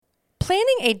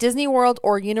Planning a Disney World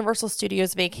or Universal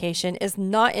Studios vacation is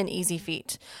not an easy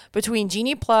feat. Between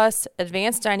Genie Plus,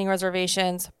 advanced dining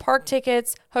reservations, park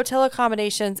tickets, hotel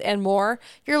accommodations, and more,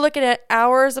 you're looking at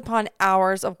hours upon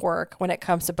hours of work when it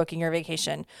comes to booking your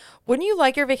vacation. Wouldn't you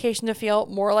like your vacation to feel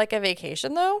more like a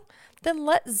vacation, though? Then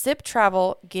let Zip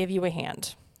Travel give you a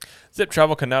hand. Zip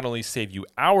Travel can not only save you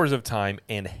hours of time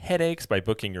and headaches by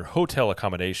booking your hotel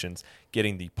accommodations,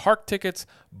 getting the park tickets,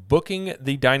 booking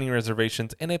the dining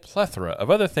reservations, and a plethora of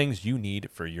other things you need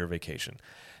for your vacation.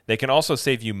 They can also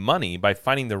save you money by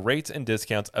finding the rates and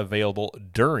discounts available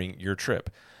during your trip.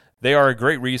 They are a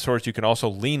great resource you can also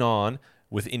lean on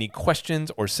with any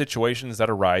questions or situations that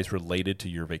arise related to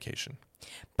your vacation.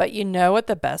 But you know what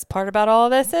the best part about all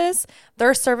of this is?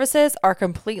 Their services are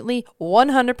completely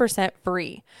 100%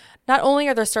 free. Not only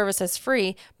are their services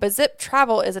free, but Zip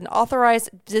Travel is an authorized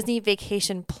Disney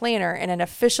vacation planner and an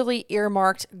officially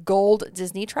earmarked Gold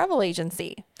Disney travel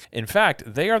agency. In fact,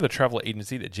 they are the travel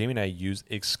agency that Jamie and I use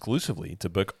exclusively to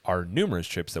book our numerous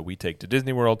trips that we take to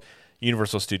Disney World,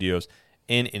 Universal Studios,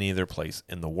 and any other place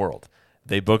in the world.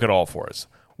 They book it all for us.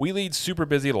 We lead super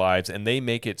busy lives, and they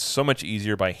make it so much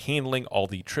easier by handling all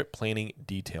the trip planning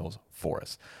details for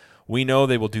us. We know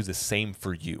they will do the same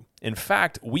for you. In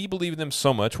fact, we believe in them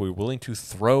so much we're willing to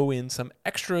throw in some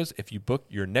extras if you book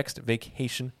your next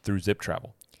vacation through Zip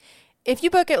Travel. If you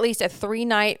book at least a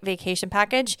 3-night vacation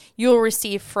package, you'll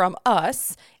receive from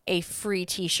us a free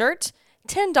t-shirt,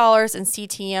 $10 in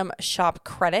CTM shop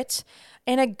credit,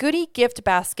 and a goodie gift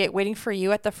basket waiting for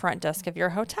you at the front desk of your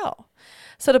hotel.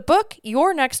 So to book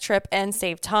your next trip and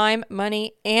save time,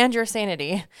 money, and your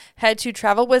sanity, head to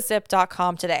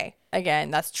travelwithzip.com today.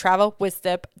 Again, that's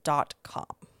travelwithzip.com.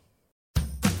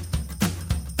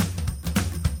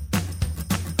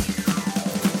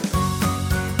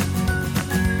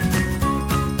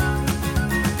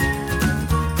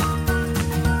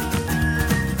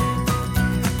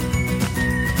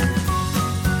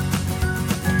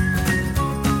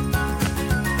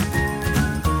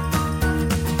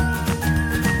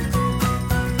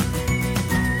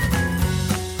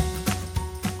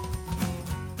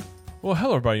 Well,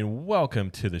 hello, everybody, and welcome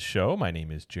to the show. My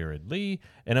name is Jared Lee,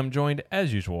 and I'm joined,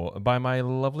 as usual, by my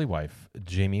lovely wife,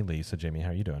 Jamie Lee. So, Jamie, how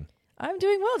are you doing? I'm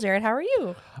doing well, Jared. How are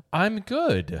you? I'm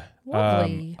good.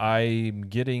 Lovely. I'm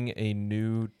getting a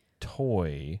new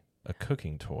toy, a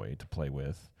cooking toy to play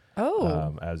with.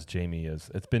 Oh. As Jamie is,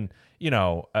 it's been,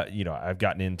 I've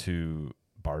gotten into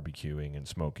barbecuing and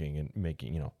smoking and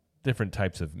making, different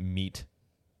types of meat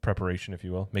preparation, if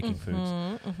you will, making foods.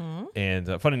 Mm-hmm.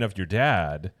 And funny enough, your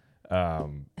dad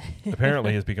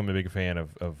apparently has become a big fan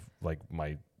of like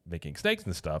my making steaks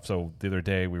and stuff. So the other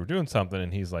day we were doing something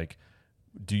and he's like,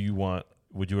 would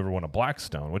you ever want a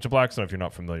Blackstone? Which a Blackstone, if you're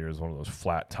not familiar, is one of those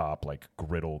flat top, like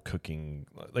griddle cooking.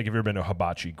 Like if you've ever been to a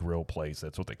hibachi grill place,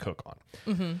 that's what they cook on.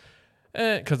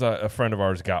 Mm-hmm. Because a friend of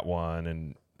ours got one,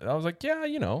 and I was like, yeah,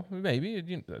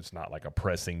 maybe it's not like a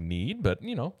pressing need, but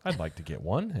I'd like to get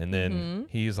one. And then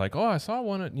he's like, oh, I saw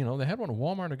one at, they had one at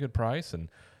Walmart at a good price, and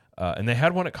they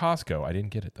had one at Costco. I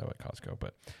didn't get it though at Costco,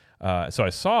 but so I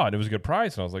saw it. It was a good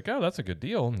price, and I was like, oh, that's a good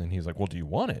deal. And then he's like, well, do you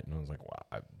want it? And I was like,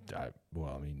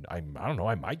 well, I don't know.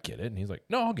 I might get it. And he's like,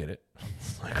 no, I'll get it. I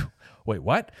was like, wait,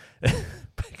 what?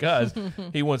 Because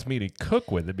he wants me to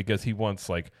cook with it because he wants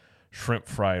like shrimp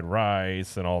fried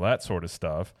rice and all that sort of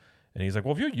stuff. And he's like,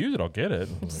 well, if you use it, I'll get it.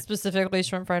 Specifically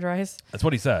shrimp fried rice? That's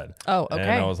what he said. Oh, okay.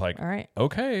 And I was like, all right.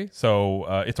 Okay.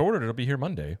 So it's ordered. It'll be here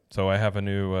Monday. So I have a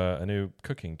new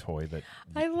cooking toy that...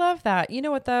 I love that. You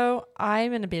know what, though?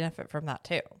 I'm going to benefit from that,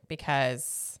 too,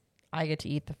 because I get to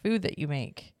eat the food that you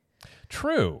make.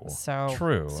 True. So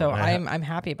I'm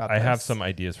happy about I this. have some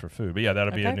ideas for food. But yeah,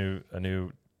 that'll be a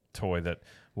new toy that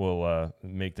will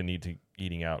make the need to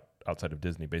eating outside of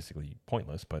Disney basically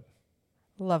pointless, but...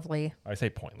 Lovely. I say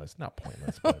pointless, not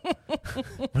pointless, but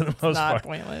for the most part,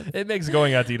 pointless. It makes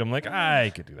going out to eat. I'm like,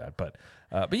 I could do that, but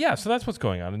yeah. So that's what's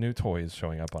going on. A new toy is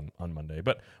showing up on Monday,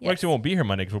 but we actually won't be here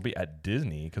Monday because we'll be at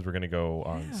Disney because we're going to go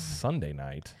on Sunday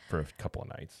night for a couple of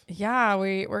nights. Yeah,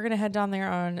 we're going to head down there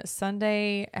on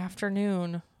Sunday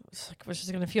afternoon, which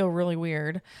is going to feel really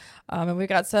weird. And we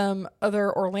got some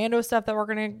other Orlando stuff that we're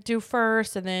going to do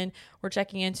first, and then we're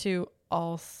checking into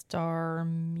All-Star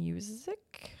Music.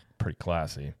 Pretty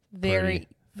classy. Very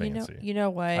fancy. You know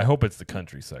what? I hope it's the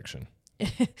country section.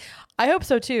 I hope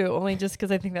so too, only just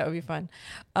because I think that would be fun.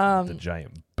 The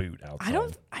giant boot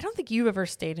outside. I don't think you've ever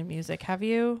stayed in music, have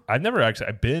you? I've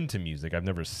been to music. I've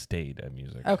never stayed at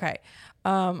music. Okay.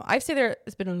 I've stayed there.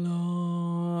 It's been a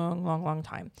long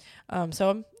time.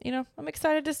 So I'm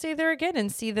excited to stay there again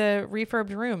and see the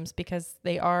refurbed rooms because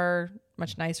they are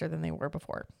much nicer than they were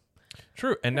before.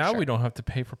 True. And now we don't have to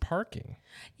pay for parking.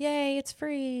 Yay, it's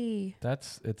free.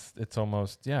 It's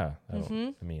almost, yeah. I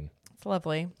mean, it's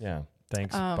lovely. Yeah.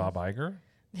 Thanks, Bob Iger.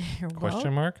 You're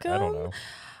Question mark? I don't know.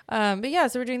 But yeah,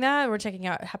 so we're doing that. We're checking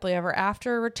out Happily Ever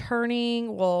After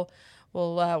returning. We'll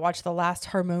watch the last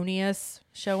Harmonious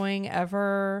showing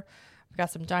ever. We've got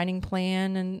some dining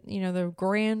plan and, the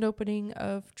grand opening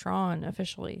of Tron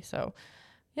officially. So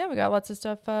yeah, we got lots of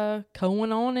stuff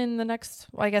going on in the next,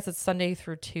 I guess it's Sunday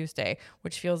through Tuesday,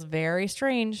 which feels very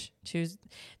strange.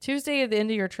 Tuesday at the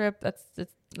end of your trip,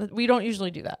 we don't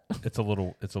usually do that. It's a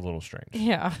little strange.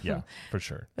 Yeah. Yeah, for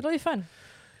sure. It'll be fun.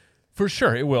 For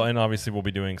sure, it will. And obviously we'll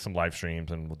be doing some live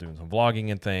streams and we'll do some vlogging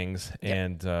and things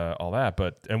and all that.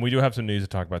 And we do have some news to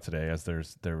talk about today, as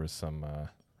there was some,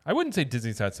 I wouldn't say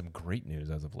Disney's had some great news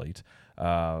as of late.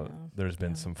 There's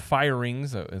been some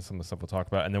firings and some of the stuff we'll talk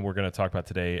about. And then we're going to talk about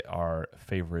today our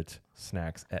favorite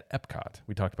snacks at EPCOT.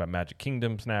 We talked about Magic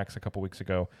Kingdom snacks a couple weeks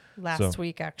ago. Last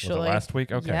week, actually. Was it last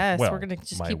week? Okay. Yes, well, we're going to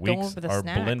just my keep going weeks with the are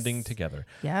snacks. blending together.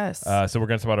 Yes. So we're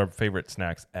going to talk about our favorite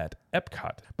snacks at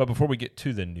EPCOT. But before we get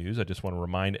to the news, I just want to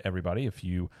remind everybody, if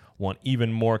you want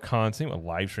even more content, with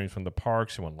live streams from the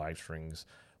parks, you want live streams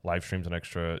and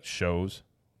extra shows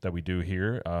that we do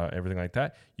here, everything like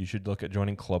that, you should look at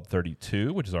joining Club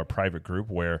 32, which is our private group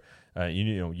where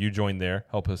you join there,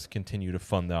 help us continue to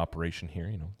fund the operation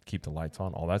here, keep the lights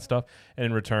on, all that stuff. And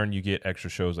in return, you get extra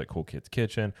shows like Cool Kids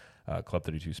Kitchen, Club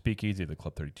 32 Speakeasy, the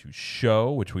Club 32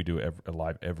 Show, which we do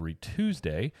live every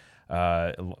Tuesday.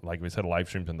 Like we said, live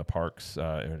streams in the parks,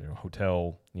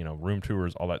 hotel, room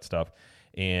tours, all that stuff.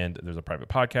 And there's a private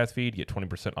podcast feed. You get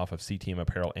 20% off of CTM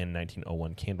apparel and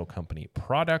 1901 Candle Company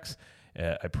products,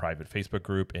 a private Facebook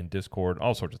group and Discord,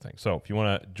 all sorts of things. So if you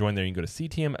want to join there, you can go to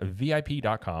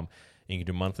ctmvip.com and you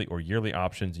can do monthly or yearly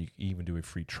options. You can even do a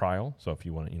free trial. So if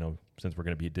you want to, since we're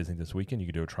going to be at Disney this weekend, you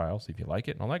can do a trial, see if you like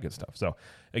it and all that good stuff. So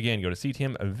again, go to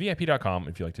ctmvip.com.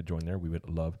 If you'd like to join there, we would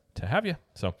love to have you.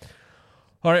 So,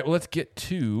 all right, well, let's get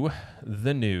to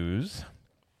the news.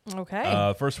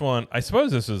 Okay. First one, I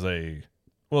suppose this is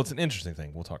it's an interesting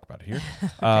thing. We'll talk about it here.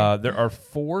 Okay. There are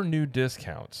 4 new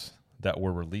discounts that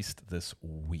were released this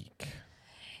week.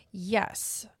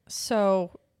 Yes.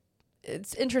 So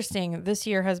it's interesting. This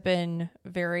year has been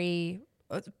very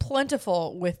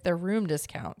plentiful with the room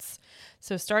discounts.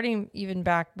 So starting even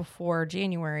back before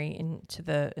January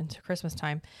into Christmas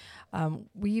time,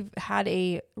 we've had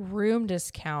a room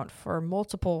discount for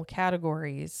multiple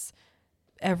categories.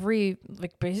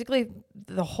 Basically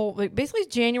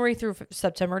January through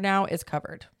September now is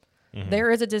covered. Mm-hmm. There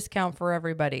is a discount for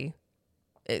everybody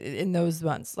in those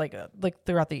months, like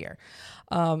throughout the year.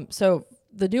 So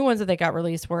the new ones that they got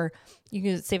released were, you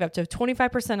can save up to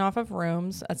 25% off of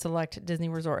rooms at select Disney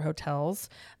Resort hotels.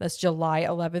 That's July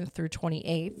 11th through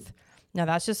 28th. Now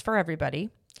that's just for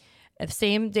everybody. The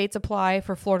same dates apply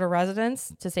for Florida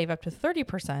residents to save up to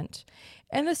 30%.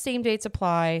 And the same dates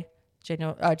apply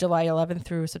July 11th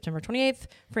through September 28th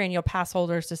for annual pass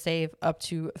holders to save up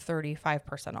to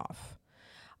 35% off.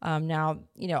 Now,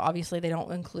 obviously they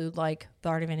don't include like the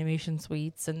Art of Animation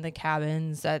suites and the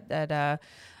cabins at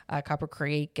Copper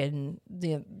Creek, and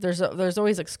there's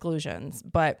always exclusions,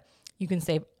 but you can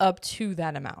save up to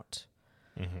that amount.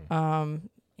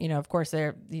 Mm-hmm. Of course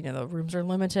the rooms are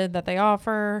limited that they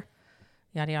offer,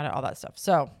 yada yada, all that stuff.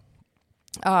 So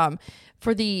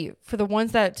for the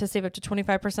ones that to save up to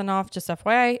 25% off, just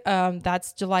FYI,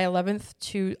 that's July 11th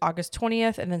to August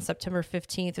 20th, and then September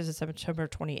 15th is September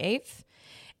 28th.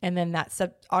 And then that's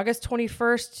August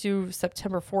 21st to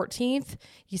September 14th,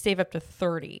 you save up to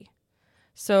 30.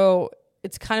 So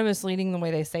it's kind of misleading the way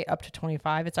they say up to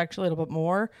 25. It's actually a little bit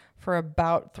more for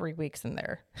about 3 weeks in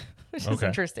there, which is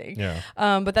interesting. Yeah.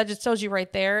 But that just tells you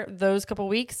right there, those couple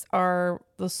weeks are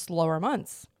the slower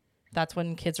months. That's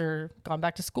when kids are gone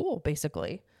back to school,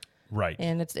 basically. Right.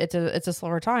 And it's a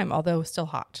slower time, although still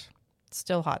hot. It's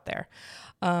still hot there.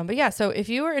 But yeah, so if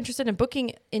you are interested in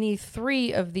booking any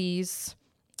 3 of these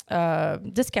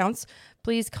discounts,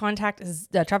 please contact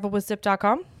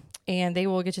travelwithzip.com and they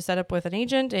will get you set up with an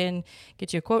agent and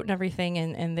get you a quote and everything,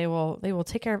 and they will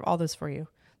take care of all this for you.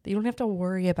 You don't have to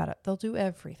worry about it. They'll do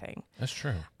everything. That's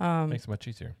true. Makes it much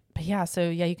easier. But yeah, so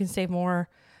yeah, you can save more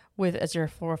as you're a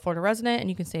Florida resident, and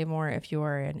you can save more if you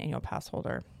are an annual pass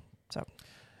holder. So.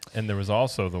 And there was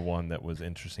also the one that was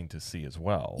interesting to see as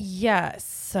well. Yes.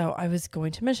 So I was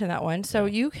going to mention that one. So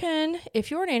you can,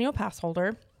 if you're an annual pass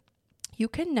holder, you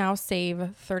can now save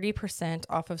 30%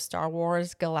 off of Star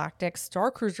Wars Galactic Star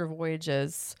Cruiser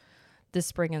voyages this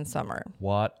spring and summer.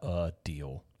 What a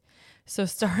deal. So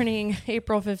starting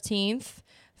April 15th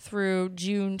through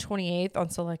June 28th on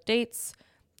select dates,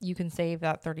 you can save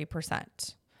that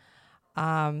 30%.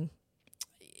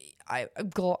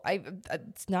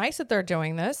 it's nice that they're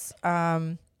doing this.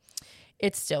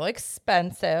 It's still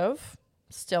expensive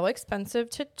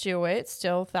to do it.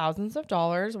 Still thousands of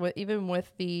dollars even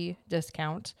with the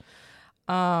discount.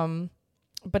 But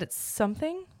it's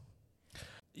something.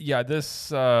 Yeah,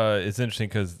 this is interesting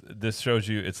because this shows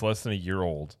you it's less than a year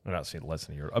old. I'm not saying less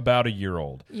than a year, about a year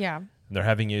old. Yeah. And they're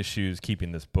having issues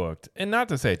keeping this booked. And not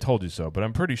to say I told you so, but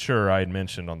I'm pretty sure I had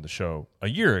mentioned on the show a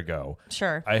year ago.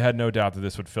 Sure. I had no doubt that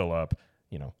this would fill up,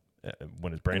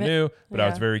 when it's brand new, but I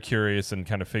was very curious and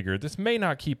kind of figured this may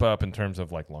not keep up in terms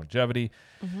of like longevity.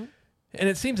 Mm-hmm. And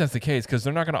it seems that's the case because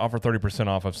they're not going to offer 30%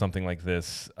 off of something like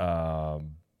this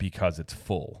because it's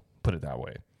full, put it that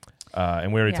way.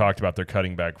 And we already talked about they're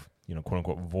cutting back, quote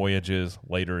unquote, voyages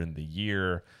later in the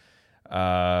year.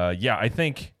 I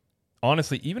think,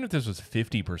 honestly, even if this was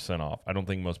 50% off, I don't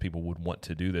think most people would want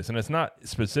to do this. And it's not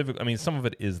specific. I mean, some of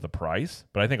it is the price,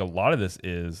 but I think a lot of this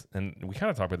is, and we kind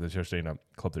of talked about this yesterday in a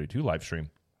Club 32 live stream,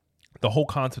 the whole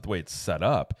concept, the way it's set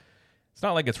up, it's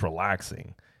not like it's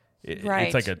relaxing.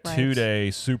 It's like a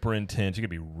 2-day super intense. You could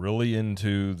be really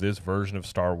into this version of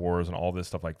Star Wars and all this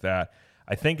stuff like that.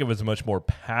 I think it was much more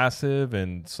passive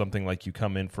and something like you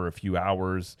come in for a few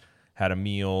hours, had a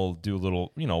meal, do a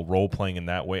little, role playing in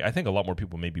that way. I think a lot more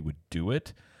people maybe would do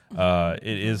it. It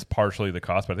is partially the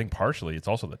cost, but I think partially it's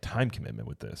also the time commitment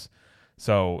with this.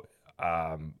 So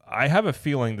I have a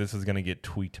feeling this is going to get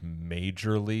tweaked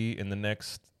majorly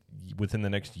within the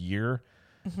next year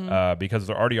because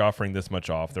they're already offering this much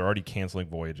off. They're already canceling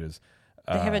voyages.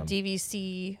 They have a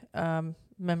DVC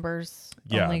members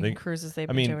only cruises they've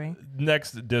been doing.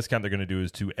 Next discount they're going to do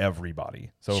is to everybody.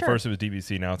 So first it was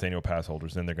DVC, now it's annual pass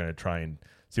holders. Then they're going to try and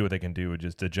see what they can do with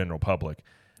just the general public.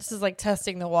 This is like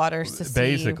testing the waters to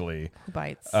basically see who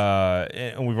bites.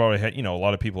 And we've already had, a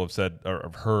lot of people have said or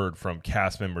have heard from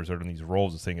cast members that are in these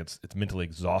roles saying it's mentally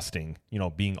exhausting,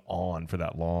 being on for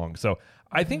that long. So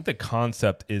I think the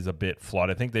concept is a bit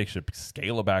flawed. I think they should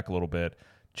scale it back a little bit,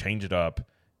 change it up.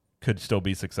 Could still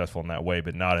be successful in that way,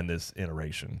 but not in this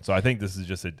iteration. So I think this is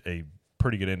just a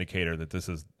pretty good indicator that this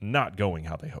is not going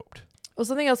how they hoped. Well,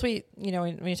 something else we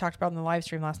talked about in the live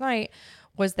stream last night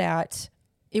was that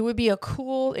it would be a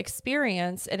cool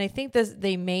experience. And I think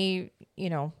they may,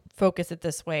 focus it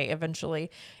this way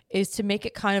eventually, is to make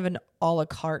it kind of an a la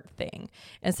carte thing.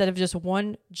 Instead of just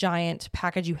one giant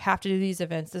package, you have to do these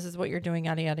events. This is what you're doing,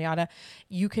 yada, yada, yada.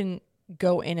 You can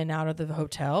go in and out of the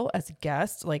hotel as a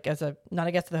guest, like not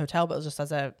a guest of the hotel, but just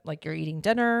as you're eating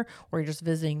dinner or you're just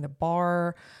visiting the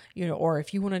bar, or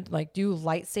if you want to do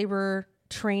lightsaber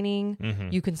training,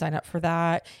 you can sign up for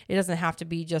that. It doesn't have to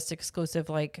be just exclusive,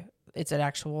 like it's an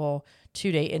actual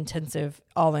 2-day intensive,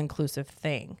 all-inclusive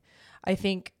thing. I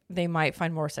think they might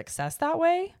find more success that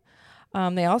way.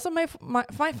 They also might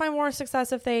find more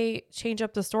success if they change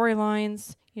up the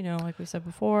storylines, like we said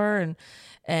before,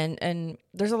 and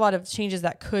there's a lot of changes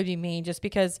that could be made just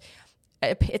because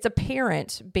it's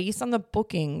apparent based on the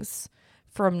bookings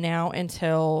from now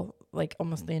until like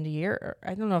almost the end of the year.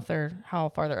 I don't know how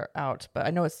far they're out, but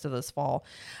I know it's still this fall,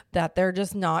 that they're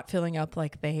just not filling up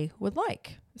like they would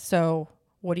like. So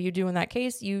what do you do in that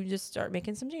case? You just start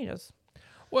making some changes.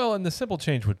 Well, and the simple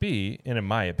change would be, and in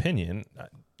my opinion,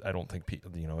 I don't think people,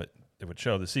 it would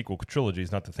show the sequel trilogy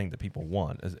is not the thing that people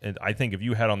want. And I think if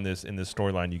you had in this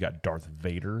storyline, you got Darth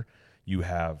Vader, you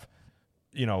have,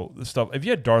 stuff. If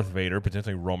you had Darth Vader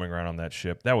potentially roaming around on that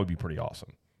ship, that would be pretty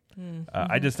awesome. Mm-hmm.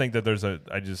 I just think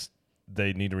that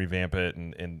they need to revamp it.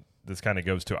 And this kind of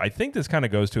goes to, I think this kind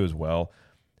of goes to as well.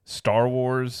 Star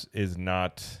Wars is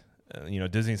not,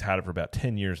 Disney's had it for about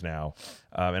 10 years now.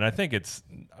 And I think it's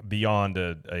beyond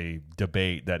a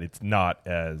debate that it's not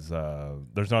as,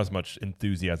 there's not as much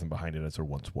enthusiasm behind it as there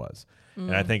once was.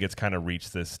 And I think it's kind of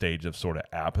reached this stage of sort of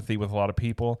apathy with a lot of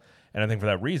people. And I think for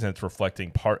that reason, it's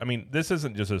reflecting this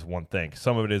isn't just this one thing.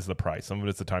 Some of it is the price. Some of it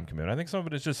is the time commitment. I think some of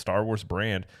it is just Star Wars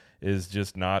brand is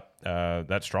just not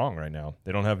that strong right now.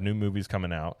 They don't have new movies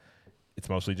coming out. It's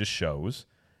mostly just shows.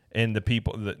 And the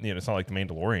people that, it's not like the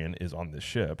Mandalorian is on this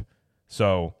ship.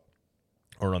 So,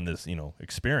 or on this,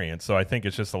 experience. So I think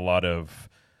it's just a lot of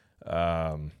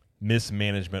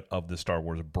mismanagement of the Star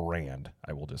Wars brand,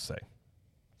 I will just say.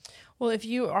 Well, if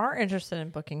you are interested in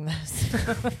booking this,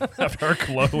 after our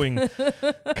glowing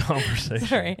conversation,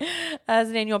 sorry,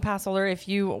 as an annual pass holder, if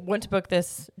you want to book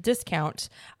this discount,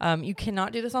 you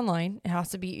cannot do this online. It has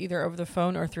to be either over the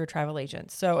phone or through a travel agent.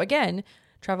 So again,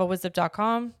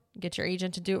 travelwithzip.com, get your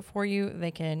agent to do it for you.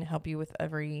 They can help you with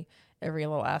every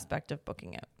little aspect of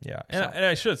booking it. Yeah. And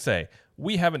I should say,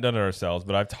 we haven't done it ourselves,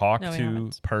 but I've talked No, we to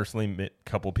haven't. personally a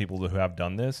couple of people who have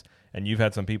done this, and you've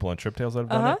had some people on Trip Tales that have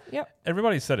done it. Yep.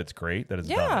 Everybody said it's great that it's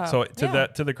done Yeah, it. So yeah.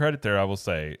 to the credit there, I will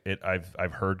say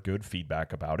I've heard good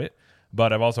feedback about it,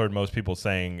 but I've also heard most people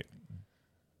saying,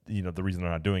 the reason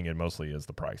they're not doing it mostly is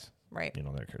the price. Right. They're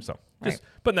here. So just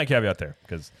putting that caveat there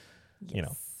because,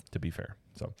 to be fair.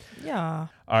 So Yeah.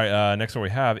 all right, next one we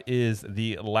have is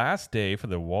the last day for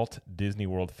the Walt Disney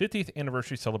World 50th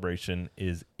anniversary celebration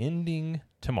is ending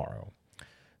tomorrow.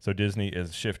 So Disney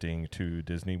is shifting to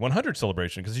Disney 100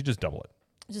 celebration because you just double it.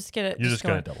 Just get it. You're just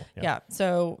going to going. double. Yeah.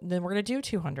 So then we're going to do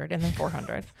 200 and then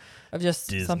 400 of just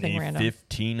Disney something random.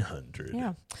 1500.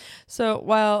 Yeah. So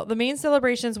while the main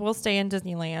celebrations will stay in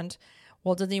Disneyland,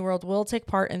 Walt Disney World will take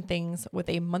part in things with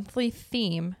a monthly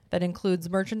theme that includes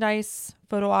merchandise,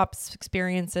 photo ops,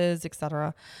 experiences,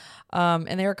 etc.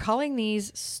 And they are calling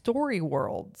these story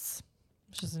worlds,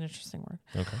 which is an interesting word.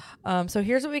 Okay. So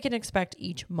here's what we can expect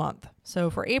each month.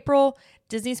 So for April,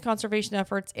 Disney's conservation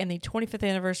efforts and the 25th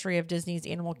anniversary of Disney's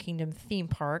Animal Kingdom theme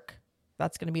park.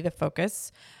 That's going to be the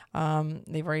focus.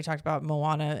 They've already talked about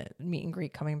Moana meet and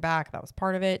greet coming back. That was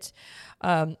part of it.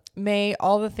 May,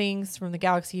 all the things from the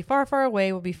galaxy far, far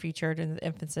away will be featured in the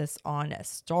emphasis on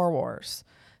Star Wars.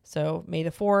 So May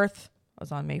the 4th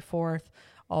was on May 4th,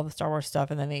 all the Star Wars stuff.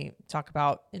 And then they talk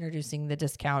about introducing the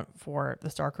discount for the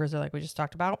Star Cruiser like we just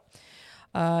talked about.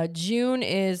 June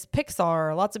is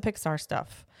Pixar, lots of Pixar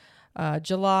stuff.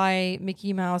 July,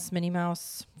 Mickey Mouse, Minnie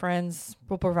Mouse, Friends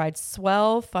will provide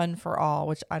swell fun for all,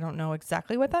 which I don't know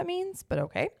exactly what that means, but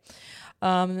okay.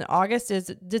 August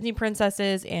is Disney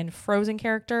princesses and Frozen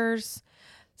characters.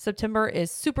 September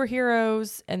is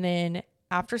superheroes. And then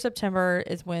after September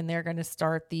is when they're going to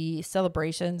start the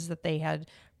celebrations that they had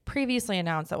previously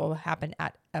announced that will happen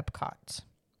at EPCOT.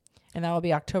 And that will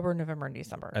be October, November, and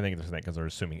December. I think it's because they're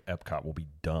assuming Epcot will be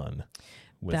done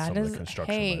with That some is, of the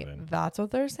construction. hey, by then. that's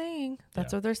what they're saying.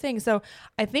 That's what they're saying. So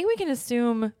I think we can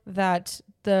assume that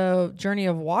the Journey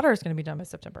of Water is going to be done by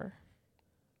September.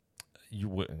 You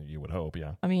would hope,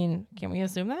 yeah. I mean, can we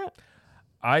assume that?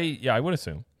 I would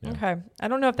assume. Yeah. Okay. I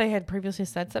don't know if they had previously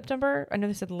said September. I know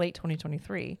they said late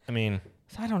 2023. I mean,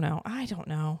 So I don't know.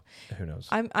 who knows?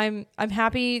 I'm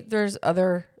happy there's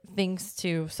other things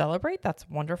to celebrate. That's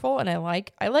wonderful. And I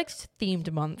like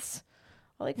themed months.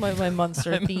 I like my months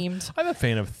are themed. I'm a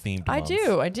fan of themed months.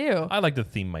 I do. I like to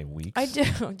theme my weeks. I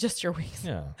do. Just your weeks.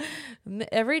 Yeah.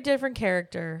 Every different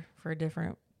character for a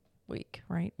different week,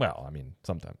 right? Well, I mean,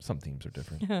 sometimes some themes are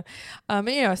different.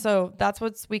 So that's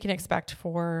what we can expect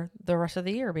for the rest of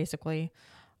the year, basically.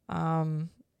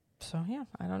 So yeah,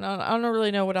 I don't know. I don't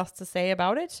really know what else to say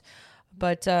about it,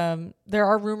 but there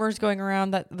are rumors going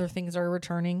around that other things are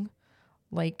returning,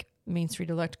 like Main Street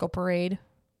Electrical Parade,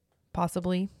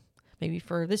 possibly, maybe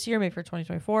for this year, maybe for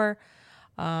 2024.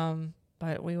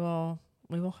 But we will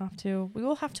have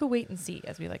to wait and see,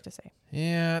 as we like to say.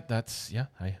 Yeah,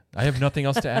 I have nothing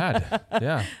else to add.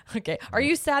 Yeah. Okay. Are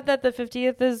you sad that the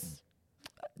 50th is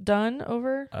done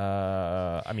over?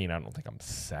 I mean, I don't think I'm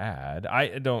sad.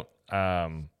 I don't.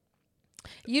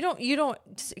 You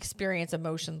don't experience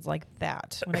emotions like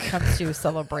that when it comes to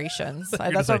celebrations.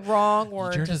 That's just a like, wrong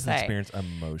word Jared to doesn't say. experience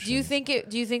emotion. Do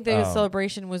you think the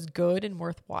celebration was good and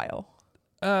worthwhile?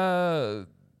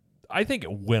 I think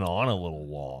it went on a little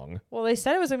long. Well, they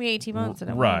said it was going to be 18 months, and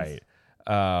it right.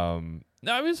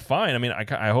 No, it was fine. I mean,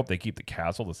 I hope they keep the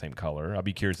castle the same color. I'll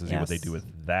be curious to see what they do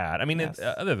with that. I mean,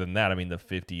 other than that, I mean, the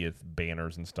 50th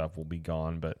banners and stuff will be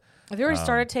gone, but they already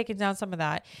started taking down some of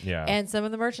that. Yeah. And some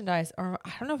of the merchandise, or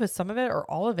I don't know if it's some of it or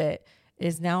all of it,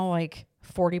 is now like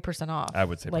 40% off. I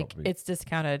would say like probably it's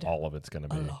discounted. all of it's going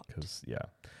to be because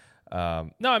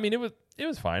no, I mean it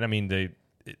was fine. I mean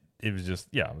it was just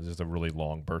it was just a really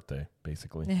long birthday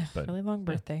basically. Yeah, but really long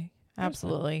birthday.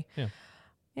 Absolutely. Yeah.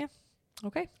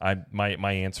 Okay.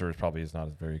 My answer is not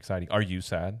as very exciting. Are you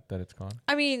sad that it's gone?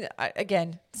 I mean,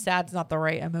 again, sad's not the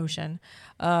right emotion.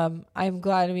 I'm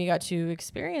glad we got to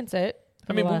experience it.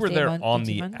 I mean, we were there on 18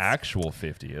 the months. actual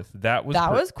 50th. That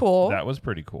was cool. That was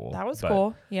pretty cool. That was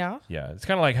cool. Yeah. Yeah, it's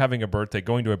kind of like having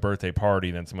going to a birthday party,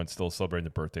 and then someone's still celebrating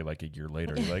the birthday like a year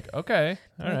later. You're like, okay,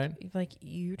 all right. Like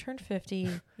you turned 50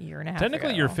 a year and a half Technically,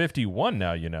 ago. you're 51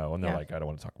 now, and they're Yeah. like, I don't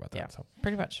want to talk about that. Yeah, So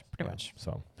pretty much.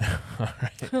 So, all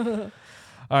right.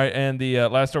 All right, and the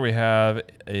last story we have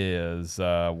is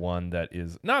one that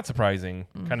is not surprising.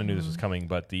 Kind of knew this was coming,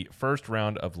 but the first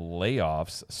round of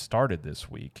layoffs started this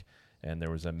week, and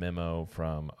there was a memo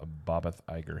from Bobbeth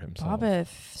Iger himself. Bobbeth.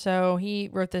 So he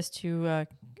wrote this to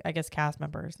I guess, cast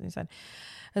members. And he said,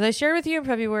 as I shared with you in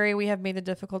February, we have made the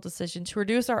difficult decision to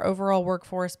reduce our overall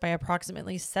workforce by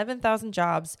approximately 7,000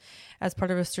 jobs as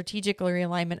part of a strategic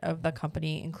realignment of the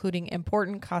company, including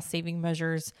important cost-saving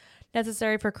measures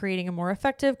necessary for creating a more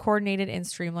effective, coordinated, and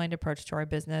streamlined approach to our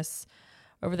business.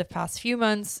 Over the past few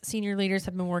months, senior leaders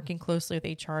have been working closely with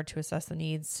HR to assess the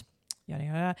needs. Yada,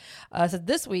 yada. So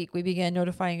this week, we began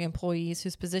notifying employees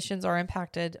whose positions are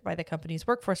impacted by the company's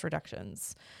workforce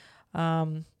reductions.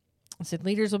 Said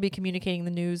leaders will be communicating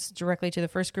the news directly to the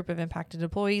first group of impacted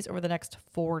employees over the next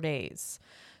 4 days.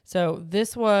 So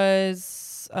this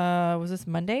was this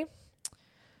Monday?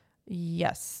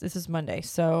 Yes, this is Monday.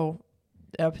 So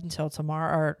up until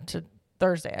tomorrow or to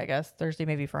Thursday, I guess. Thursday,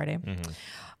 maybe Friday.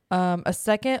 Mm-hmm. A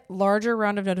second larger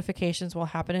round of notifications will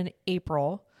happen in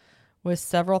April with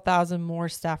several thousand more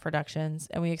staff reductions.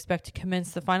 And we expect to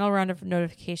commence the final round of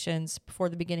notifications before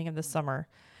the beginning of the summer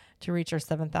to reach our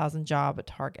 7,000 job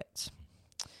target.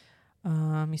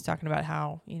 He's talking about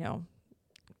how, it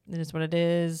is what it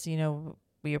is.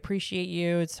 We appreciate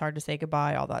you. It's hard to say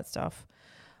goodbye, all that stuff.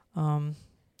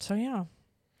 So yeah,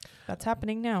 that's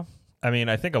happening now. I mean,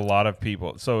 I think a lot of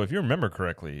people, so if you remember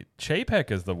correctly,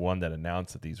 Chapek is the one that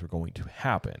announced that these were going to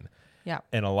happen. Yeah.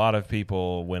 And a lot of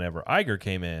people, whenever Iger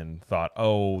came in, thought,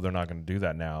 oh, they're not going to do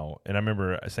that now. And I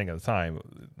remember saying at the time,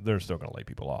 they're still going to lay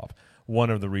people off.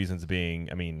 One of the reasons being,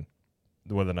 I mean,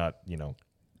 whether or not,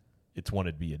 it's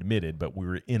wanted to be admitted, but we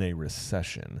were in a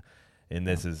recession. And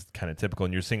this is kind of typical.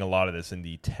 And you're seeing a lot of this in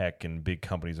the tech and big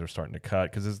companies are starting to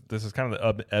cut because this is kind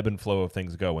of the ebb and flow of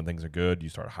things go. When things are good, you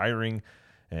start hiring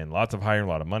and lots of hiring, a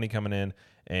lot of money coming in.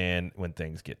 And when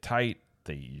things get tight,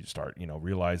 you start,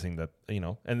 realizing that,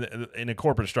 and in a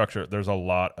corporate structure, there's a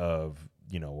lot of,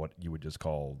 what you would just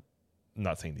call, I'm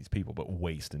not saying these people, but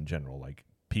waste in general, like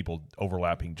people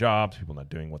overlapping jobs, people not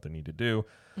doing what they need to do.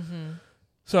 Mm-hmm.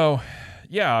 So,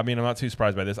 yeah, I mean, I'm not too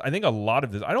surprised by this. I think a lot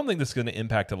of this, I don't think this is going to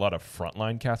impact a lot of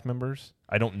frontline cast members.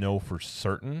 I don't know for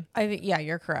certain. I think, yeah,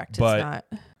 you're correct. But it's not.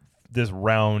 This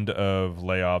round of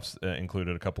layoffs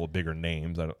included a couple of bigger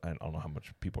names. I don't know how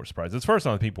much people were surprised. This first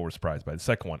one, people were surprised by. The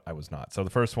second one, I was not. So the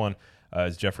first one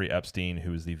is Jeffrey Epstein,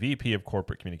 who is the VP of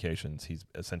Corporate Communications. He's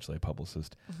essentially a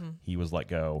publicist. Mm-hmm. He was let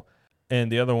go.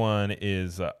 And the other one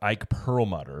is Ike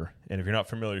Perlmutter. And if you're not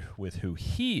familiar with who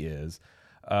he is,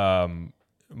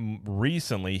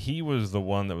 recently he was the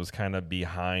one that was kind of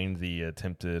behind the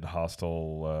attempted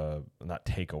hostile, not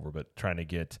takeover, but trying to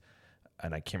get,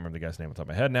 and I can't remember the guy's name off the top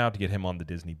of my head now, to get him on the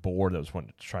Disney board that was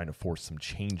trying to force some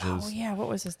changes. Oh, yeah. What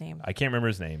was his name? I can't remember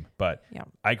his name, but yeah.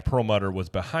 Ike Perlmutter was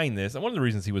behind this. And one of the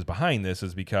reasons he was behind this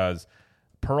is because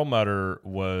Perlmutter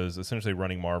was essentially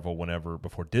running Marvel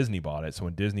before Disney bought it. So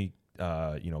when Disney,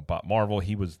 bought Marvel,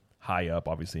 he was high up,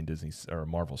 obviously, in Disney or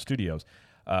Marvel Studios.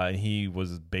 And he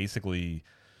was basically,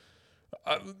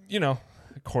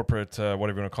 corporate, whatever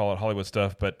you want to call it, Hollywood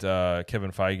stuff. But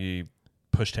Kevin Feige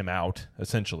pushed him out,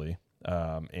 essentially.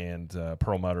 And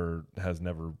Perlmutter has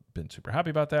never been super happy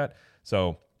about that.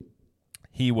 So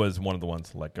he was one of the ones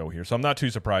to let go here. So I'm not too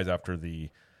surprised after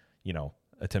the,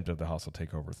 attempt of the hostile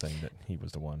takeover thing that he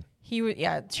was the one. He was,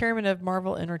 chairman of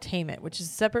Marvel Entertainment, which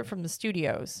is separate from the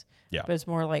studios. Yeah. But it's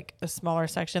more like a smaller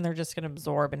section. They're just going to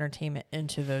absorb entertainment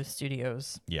into those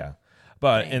studios. Yeah.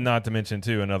 But, and not to mention,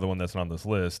 too, another one that's on this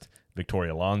list,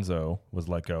 Victoria Alonso was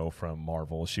let go from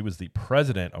Marvel. She was the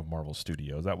president of Marvel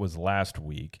Studios. That was last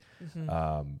week.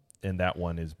 Mm-hmm. And that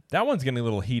one's getting a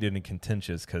little heated and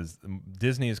contentious because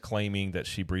Disney is claiming that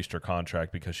she breached her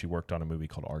contract because she worked on a movie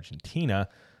called Argentina,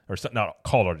 or not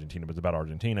called Argentina, but it's about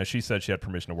Argentina. She said she had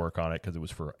permission to work on it because it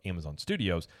was for Amazon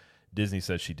Studios. Disney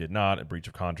says she did not, a breach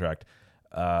of contract.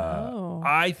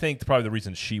 I think probably the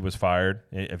reason she was fired,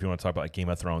 if you want to talk about like Game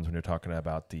of Thrones, when you're talking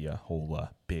about the whole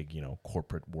big,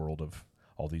 corporate world of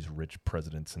all these rich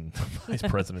presidents and vice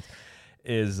presidents,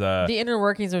 is the inner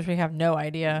workings, which we have no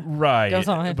idea. Right. Goes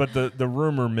on. But the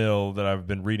rumor mill that I've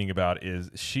been reading about is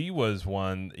she was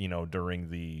one, during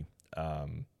the,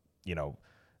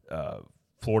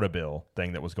 Florida bill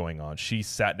thing that was going on. She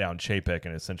sat down Chapek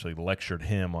and essentially lectured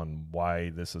him on why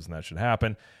this and that should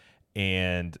happen.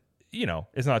 And,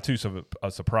 it's not too a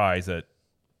surprise that,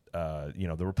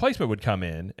 the replacement would come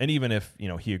in. And even if,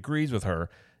 he agrees with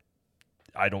her,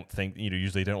 I don't think,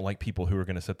 usually they don't like people who are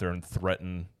going to sit there and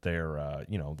threaten their,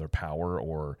 their power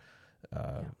or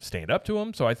stand up to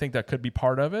them. So I think that could be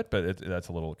part of it, but that's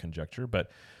a little conjecture. But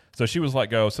so she was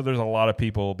let go. So there's a lot of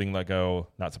people being let go,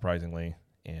 not surprisingly.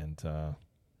 And, so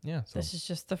this is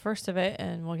just the first of it,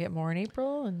 and we'll get more in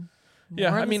April and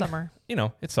more in the summer.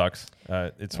 It sucks.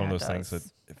 It's one of those things that,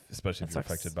 especially if you're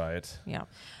affected by it. Yeah.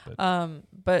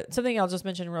 But something I'll just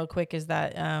mention real quick is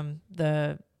that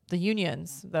the the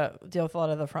unions that deal with a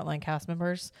lot of the frontline cast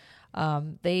members,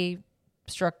 they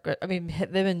struck. I mean,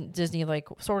 them and Disney like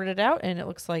sorted it out, and it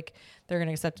looks like they're going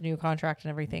to accept a new contract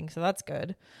and everything. So that's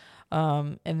good.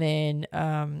 And then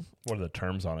what are the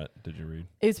terms on it? Did you read?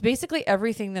 it's basically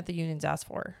everything that the unions asked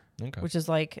for, Okay. which is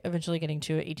like eventually getting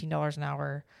to $18 an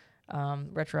hour,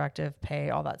 retroactive pay,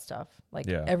 all that stuff, like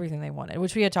everything they wanted,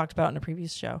 which we had talked about in a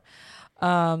previous show.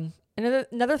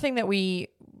 Another thing that we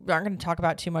aren't going to talk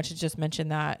about too much is just mention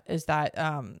that is that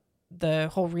the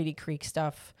whole Reedy Creek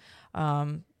stuff.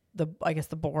 I guess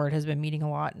the board has been meeting a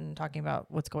lot and talking about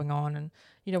what's going on, and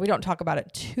we don't talk about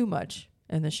it too much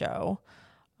in the show.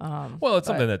 Well, it's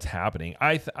something that's happening.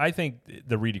 I think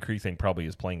the Reedy Creek thing probably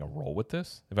is playing a role with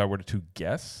this, if I were to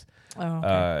guess.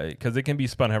 Because it can be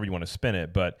spun however you want to spin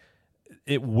it, but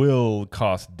it will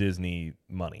cost Disney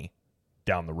money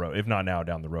down the road, if not now,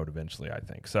 down the road eventually, I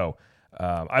think. So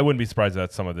I wouldn't be surprised if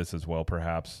that's some of this as well,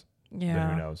 perhaps. Yeah.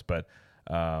 But who knows? But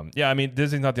I mean,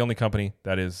 Disney's not the only company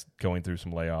that is going through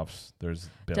some layoffs. There's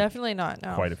been definitely not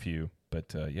quite a few.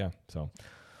 But so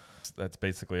that's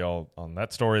basically all on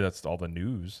that story. That's all the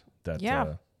news that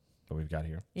we've got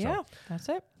here. Yeah, so, that's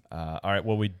it. All right.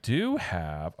 Well, we do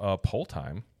have a poll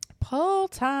time. Poll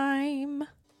time.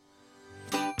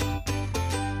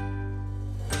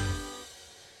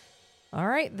 All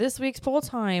right, this week's poll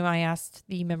time, I asked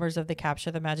the members of the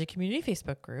Capture the Magic Community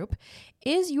Facebook group,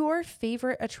 is your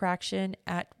favorite attraction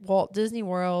at Walt Disney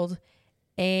World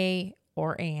A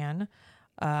or an?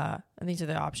 And these are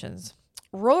the options.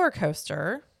 Roller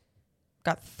coaster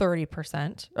got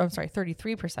 30%. Oh, I'm sorry,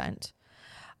 33%.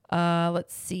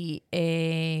 Let's see.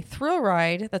 A thrill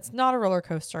ride that's not a roller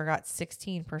coaster got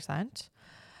 16%.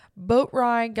 Boat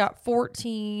ride got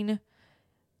 14%.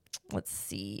 Let's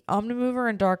see. Omnimover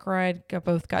and Dark Ride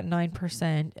both got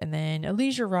 9%. And then a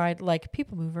leisure ride like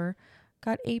People Mover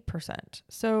got 8%.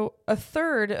 So a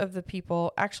third of the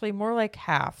people, actually more like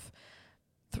half,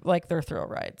 like their thrill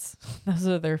rides. Those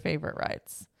are their favorite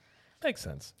rides. Makes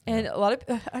sense. And a lot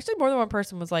of, actually more than one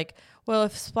person was like, well,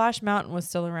 if Splash Mountain was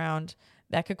still around,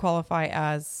 that could qualify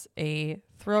as a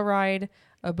thrill ride,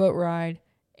 a boat ride,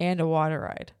 and a water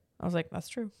ride. I was like, that's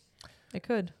true. It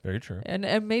could. Very true.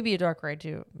 And maybe a dark ride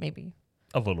too. Maybe.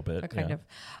 A little bit. Kind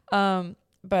of.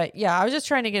 But yeah, I was just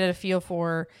trying to get a feel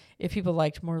for if people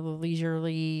liked more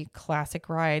leisurely classic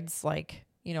rides like,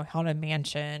 Haunted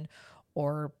Mansion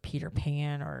or Peter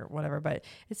Pan or whatever. But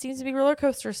it seems to be roller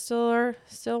coasters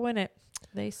still win it.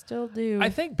 They still do. I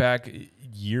think back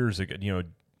years ago,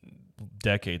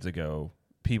 decades ago,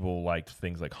 people liked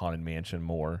things like Haunted Mansion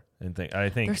more, and I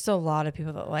think there's still a lot of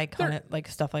people that like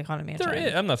stuff like Haunted Mansion. There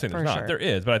is. I'm not saying there's not. Sure. There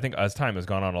is, but I think as time has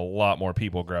gone on, a lot more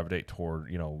people gravitate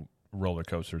toward roller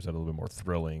coasters that are a little bit more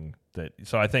thrilling.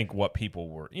 So I think what people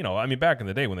were, back in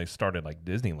the day when they started like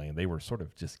Disneyland, they were sort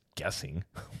of just guessing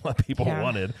what people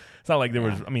wanted. It's not like there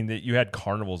was. You had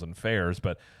carnivals and fairs,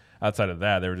 but outside of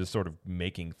that, they were just sort of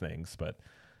making things. But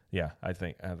yeah, I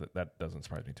think that doesn't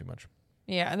surprise me too much.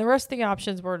 Yeah, and the rest of the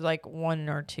options were like 1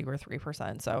 or 2 or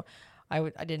 3%. So I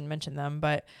didn't mention them,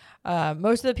 but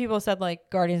most of the people said like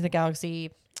Guardians of the Galaxy,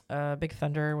 Big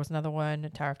Thunder was another one,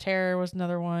 Tower of Terror was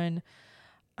another one,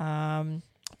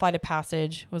 Flight of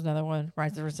Passage was another one,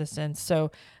 Rise of the Resistance.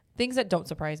 So things that don't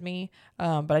surprise me,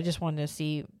 but I just wanted to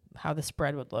see how the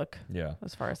spread would look. Yeah,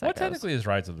 as far as that goes. What technically is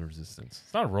Rise of the Resistance?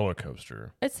 It's not a roller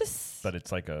coaster. But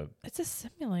it's like it's a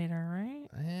simulator,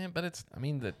 right? But it's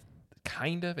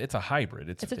kind of, it's a hybrid.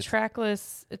 It's a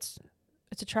trackless. It's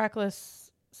a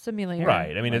trackless simulator,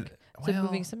 right? It's a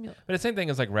moving simulator. But the same thing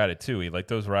as like Ratatouille. Like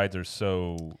those rides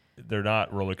are they're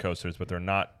not roller coasters, but they're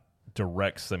not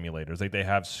direct simulators. Like they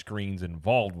have screens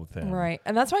involved with them, right?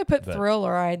 And that's why I put thrill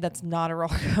ride. That's not a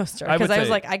roller coaster because I was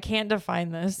like, I can't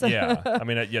define this. Yeah,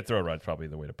 thrill ride's probably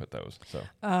the way to put those. So,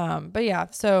 but yeah,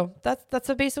 so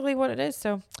that's basically what it is.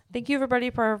 So thank you everybody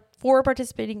for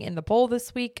participating in the poll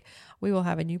this week. We will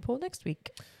have a new poll next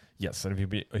week. Yes,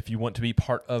 and if you want to be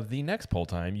part of the next poll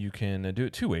time, you can do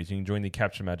it two ways. You can join the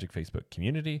Capture Magic Facebook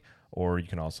community, or you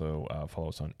can also follow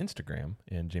us on Instagram,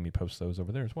 and Jamie posts those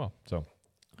over there as well. So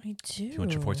I do. If you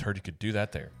want your voice heard, you could do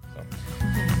that there. So.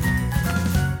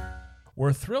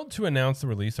 We're thrilled to announce the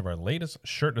release of our latest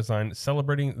shirt design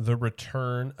celebrating the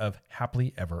return of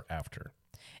Happily Ever After.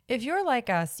 If you're like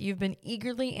us, you've been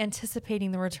eagerly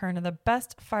anticipating the return of the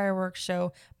best fireworks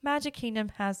show Magic Kingdom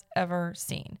has ever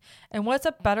seen. And what's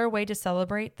a better way to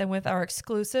celebrate than with our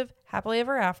exclusive Happily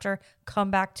Ever After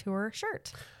comeback tour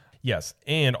shirt? Yes,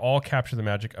 and all Capture the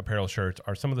Magic apparel shirts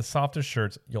are some of the softest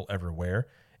shirts you'll ever wear,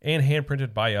 and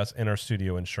hand-printed by us in our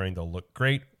studio, ensuring they'll look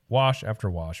great wash after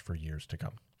wash for years to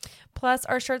come. Plus,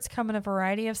 our shirts come in a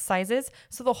variety of sizes,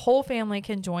 so the whole family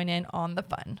can join in on the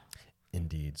fun.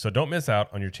 Indeed. Indeed. So don't miss out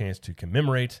on your chance to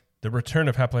commemorate the return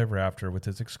of Happily Ever After with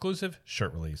its exclusive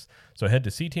shirt release. So head to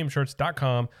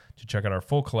ctmshirts.com to check out our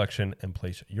full collection and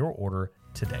place your order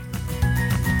today.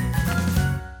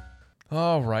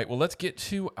 All right. Well, let's get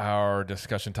to our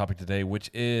discussion topic today, which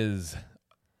is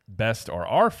best or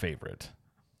our favorite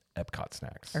EPCOT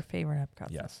snacks. Our favorite EPCOT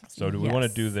Yes. snacks. So do we want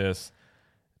to do this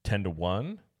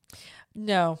 10-1?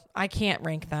 No, I can't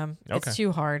rank them. Okay. It's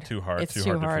too hard. Too hard. It's too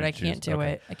too hard. hard. To I can't do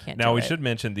it. I can't do it. Now, we should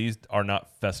mention these are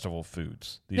not festival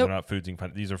foods. These Nope. are not foods you can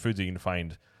find. These are foods that you can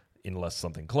find unless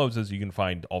something closes. You can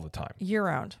find all the time. Year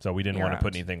round. So we didn't want to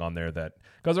put anything on there that,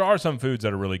 because there are some foods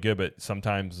that are really good, but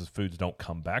sometimes the foods don't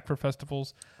come back for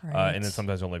festivals. Right. And then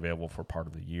sometimes only available for part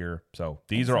of the year. So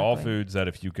these are all foods that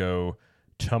if you go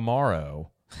tomorrow,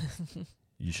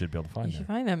 you should be able to find them. You should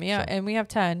find them, yeah. So. And we have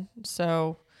 10,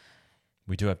 so.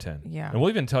 We do have 10. Yeah. And we'll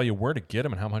even tell you where to get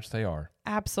them and how much they are.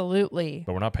 Absolutely.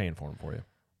 But we're not paying for them for you.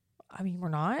 I mean, we're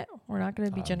not going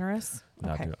to be generous.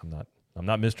 Okay. I'm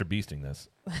not Mr. Beasting this.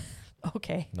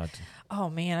 Okay. Not. Oh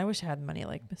man, I wish I had money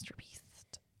like Mr.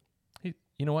 Beast.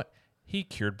 You know what? He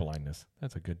cured blindness.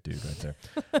 That's a good dude right there.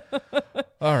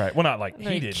 All right. Well, not like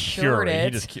he didn't cure it.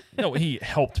 He just he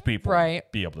helped people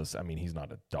be able to. I mean, he's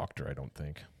not a doctor, I don't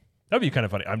think. That'd be kind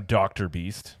of funny. I'm Dr.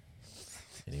 Beast.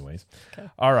 Anyways. Okay.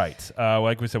 All right.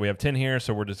 Like we said, we have 10 here,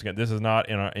 so we're just going to, this is not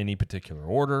in any particular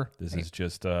order. This is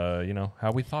just, how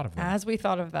we thought of them. As we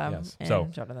thought of them. Yes. And so,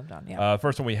 jotted them down. Yeah.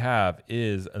 First one we have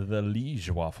is the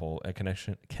Liege waffle at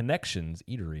Connections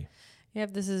Eatery.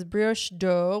 Yep, this is brioche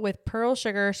dough with pearl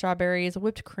sugar, strawberries,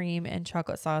 whipped cream, and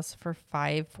chocolate sauce for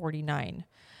 $5.49.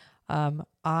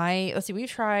 We've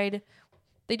tried.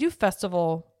 They do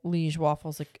festival Liege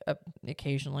waffles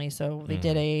occasionally. So they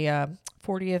did a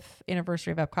 40th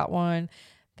anniversary of Epcot one.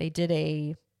 They did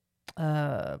a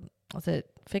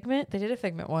Figment? They did a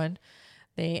Figment one.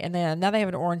 And then now they have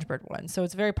an Orange Bird one. So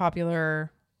it's a very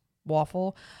popular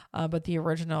waffle. But the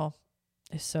original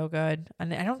is so good.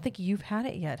 And I don't think you've had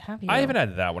it yet, have you? I haven't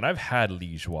had that one. I've had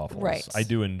Liege waffles. Right. I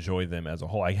do enjoy them as a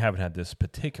whole. I haven't had this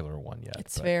particular one yet.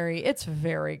 It's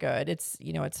very good. It's,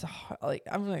 it's like,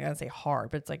 I'm really going to say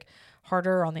hard, but it's like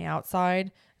harder on the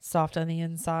outside, soft on the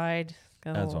inside.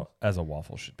 As a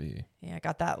waffle should be. Yeah,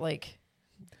 got that like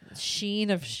sheen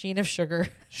of sugar.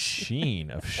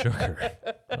 Sheen of sugar.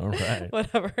 All right.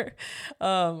 Whatever.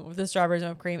 With the strawberries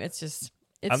and whipped cream, it's just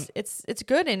it's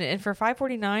good, and for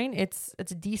 $5.49, it's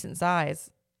a decent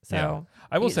size. So yeah.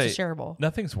 I will say shareable.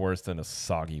 Nothing's worse than a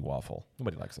soggy waffle.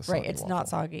 Nobody likes a soggy waffle. Right, it's not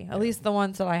soggy. At least the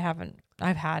ones that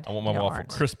I've had. I want my waffle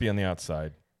crispy on the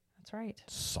outside. That's right.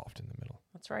 Soft in the middle.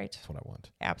 That's right. That's what I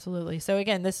want. Absolutely. So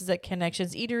again, this is at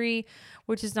Connections Eatery,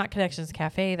 which is not Connections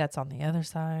Cafe. That's on the other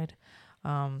side.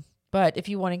 But if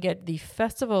you want to get the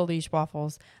Festival Liege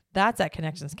waffles, that's at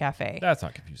Connections Cafe. That's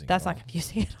not confusing. That's not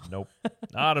confusing at all. Nope,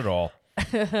 not at all.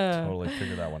 Totally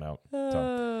figured that one out.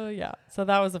 Yeah. So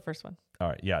that was the first one. All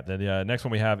right. Yeah. The next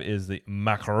one we have is the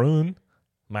macaron.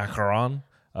 Macaron. Is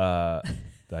that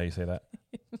how you say that?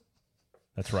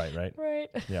 That's right. Right.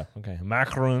 Yeah. Okay.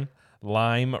 Macaron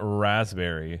lime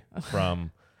raspberry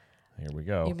from. Here we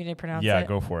go. You mean to pronounce it? Yeah.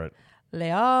 Go for it.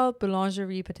 Léal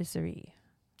Boulangerie Patisserie.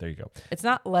 There you go. It's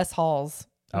not Les Halls.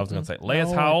 I was going to say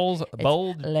Les Halls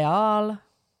Bold. Léal.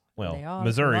 Well, Léal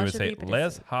Missouri would say Patisserie.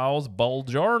 Les Halls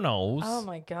Bolgiornos. Oh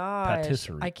my gosh.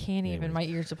 Patisserie. I can't even. My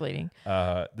ears are bleeding.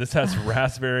 This has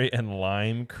raspberry and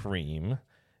lime cream,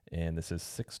 and this is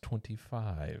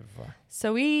 $6.25.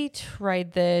 So we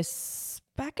tried this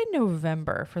back in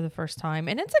November for the first time,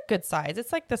 and it's a good size.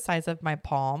 It's like the size of my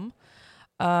palm.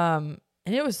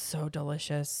 And it was so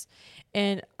delicious.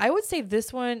 And I would say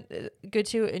this one good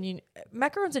too. And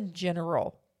macarons in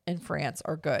general in France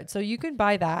are good. So you can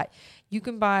buy that. You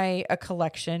can buy a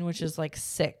collection, which is like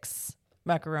 6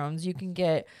 macarons. You can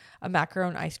get a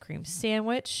macaron ice cream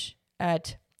sandwich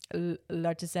at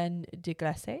L'Artisan de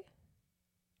Glacé.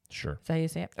 Sure. Is that how you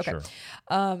say it? Okay. Sure.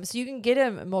 So you can get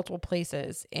them multiple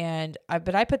places.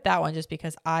 But I put that one just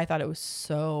because I thought it was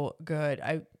so good.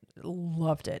 I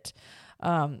loved it.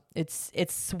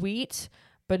 It's sweet,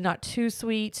 but not too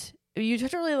sweet. You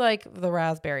just really like the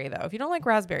raspberry though. If you don't like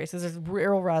raspberries, because there's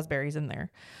real raspberries in there,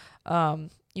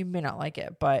 you may not like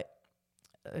it. But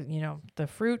the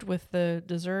fruit with the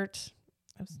dessert,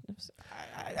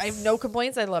 I have no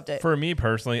complaints. I loved it. For me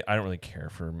personally, I don't really care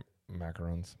for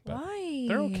macarons. But why?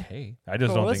 They're okay. I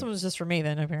just don't this think. one was just for me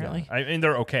then. Apparently, yeah. I mean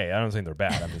they're okay. I don't think they're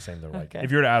bad. I'm just saying they're like. Okay.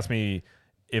 If you were to ask me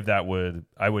if that would,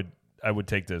 I would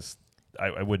take this.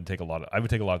 I wouldn't take a lot of. I would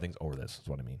take a lot of things over this. Is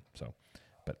what I mean. So,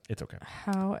 but it's okay.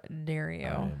 How dare you?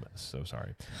 I am so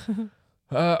sorry.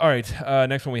 All right.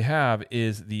 Next one we have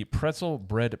is the pretzel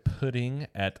bread pudding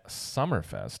at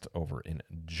Summerfest over in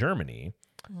Germany.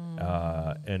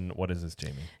 And what is this,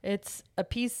 Jamie? It's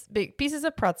big pieces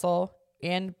of pretzel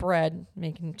and bread,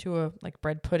 making into a like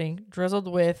bread pudding, drizzled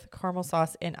with caramel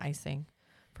sauce and icing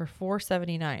for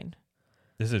 $4.79.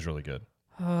 This is really good.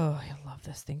 Oh, I love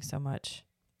this thing so much.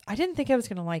 I didn't think I was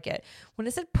gonna like it. When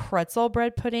it said pretzel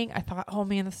bread pudding, I thought, oh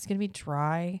man, this is gonna be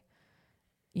dry.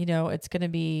 It's gonna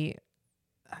be,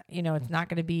 it's not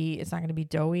gonna be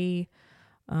doughy.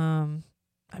 I'm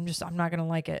not gonna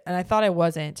like it. And I thought I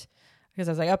wasn't. Because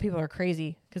I was like, oh, people are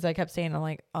crazy. Because I kept saying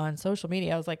on social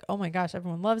media, I was like, oh my gosh,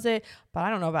 everyone loves it. But I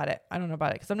don't know about it.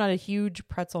 Because I'm not a huge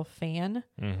pretzel fan.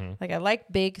 Mm-hmm. Like I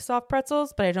like big soft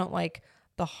pretzels, but I don't like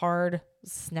the hard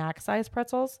snack size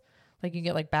pretzels. Like you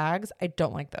get like bags. I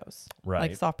don't like those. Right.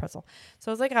 Like soft pretzel.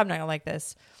 So I was like, I'm not going to like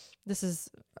this. This is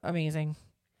amazing.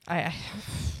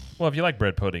 Well, if you like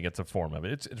bread pudding, it's a form of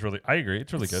it. It's really, I agree.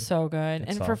 It's really good. So good.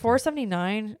 It's and for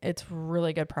 $4.79, it's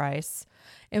really good price.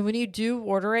 And when you do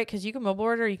order it, because you can mobile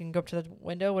order, you can go up to the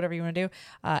window, whatever you want to do,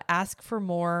 ask for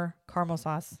more caramel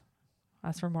sauce.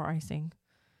 Ask for more icing.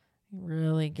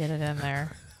 Really get it in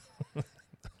there.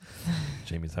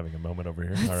 Jamie's having a moment over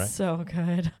here. All right. So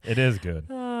good. It is good.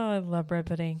 Oh, I love bread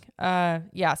pudding.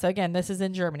 Yeah. So again, this is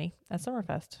in Germany at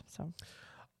Summerfest. So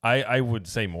I would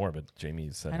say more, but Jamie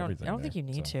said everything. I don't think you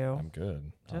need to. I'm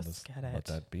good. Just get it. Let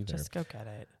that be there. Just go get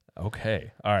it.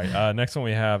 Okay. All right. Next one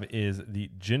we have is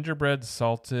the gingerbread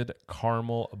salted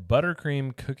caramel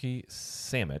buttercream cookie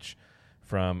sandwich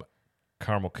from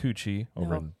Caramel Cucci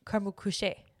Caramel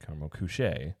Couché. Caramel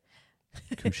Couché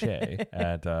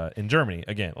at in Germany.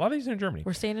 Again, a lot of these are in Germany.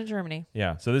 We're staying in Germany.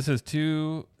 Yeah. So this is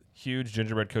 2 huge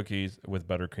gingerbread cookies with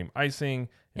buttercream icing.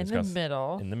 In the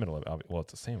middle. In the middle of it. Well,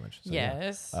 it's a sandwich. So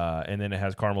yes. Yeah. And then it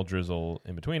has caramel drizzle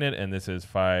in between it. And this is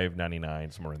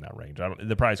 $5.99, somewhere in that range.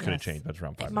 The price could have changed, but it's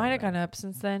around $5.99. It might have gone up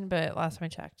since then, but last time I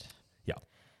checked. Yeah.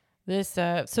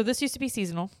 So this used to be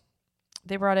seasonal.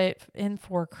 They brought it in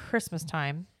for Christmas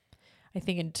time, I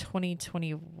think in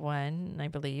 2021, I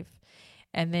believe.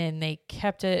 And then they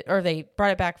kept it, or they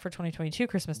brought it back for 2022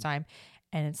 Christmas time.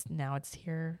 And it's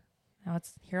here. Now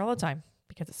it's here all the time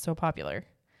because it's so popular.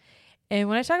 And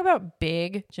when I talk about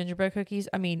big gingerbread cookies,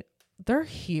 I mean, they're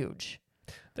huge.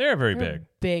 They're very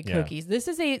Big cookies. This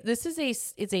is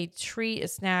a treat, a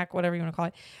snack, whatever you want to call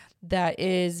it, that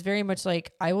is very much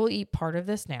like, I will eat part of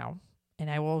this now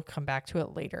and I will come back to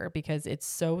it later because it's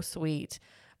so sweet.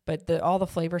 But all the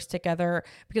flavors together,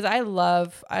 because I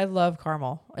love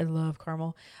caramel. I love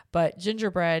caramel. But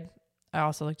gingerbread, I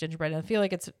also like gingerbread. And I feel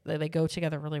like they go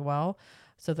together really well.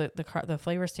 So the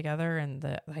flavors together and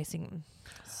the icing.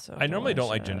 So I normally don't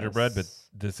like gingerbread, but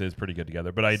this is pretty good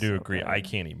together. But I do agree. Good. I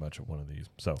can't eat much of one of these.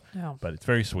 So, no. But it's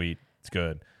very sweet. It's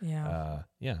good. Yeah.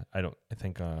 I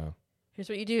think. Here's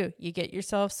what you do. You get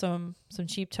yourself some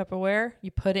cheap Tupperware.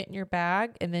 You put it in your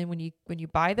bag. And then when you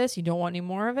buy this, you don't want any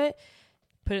more of it.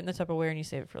 Put it in the Tupperware and you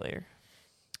save it for later.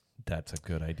 That's a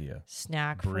good idea.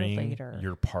 Snack for later. Bring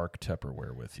your park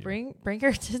Tupperware with you. Bring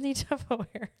your Disney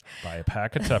Tupperware. Buy a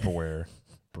pack of Tupperware.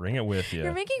 Bring it with you.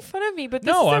 You're making fun of me, but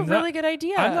this is a really good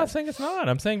idea. I'm not saying it's not.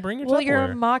 I'm saying bring your Tupperware. Well,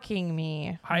 you're mocking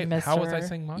me, mister. How was I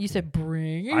saying mocking? You said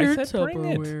bring your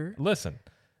Tupperware. Bring it. Listen,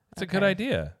 it's a good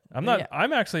idea. I'm not. Yeah.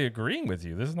 I'm actually agreeing with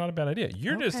you. This is not a bad idea.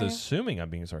 You're just assuming I'm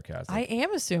being sarcastic. I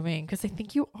am assuming because I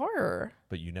think you are.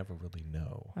 But you never really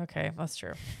know. Okay, that's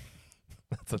true.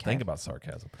 That's the thing about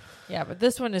sarcasm. Yeah, but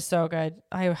this one is so good.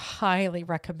 I highly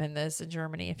recommend this in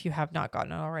Germany if you have not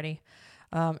gotten it already.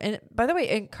 And by the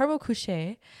way, Caramel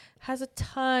Couché has a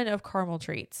ton of caramel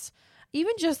treats.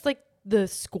 Even just like the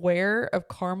square of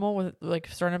caramel with like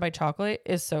surrounded by chocolate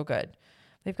is so good.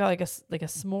 They've got like a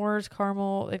s'mores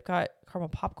caramel. They've got caramel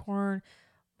popcorn,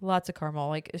 lots of caramel.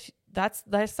 Like that's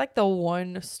like the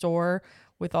one store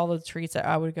with all the treats that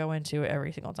I would go into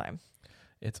every single time.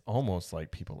 It's almost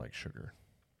like people like sugar.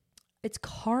 It's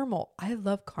caramel. I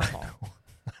love caramel.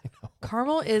 I know.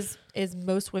 Caramel is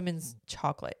most women's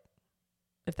chocolate.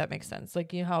 If that makes sense.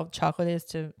 Like, you know how chocolate is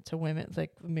to women. It's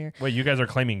like mere. Wait, you guys are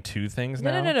claiming 2 things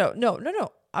now?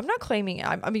 No. I'm not claiming.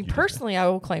 I mean, personally, I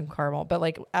will claim caramel, but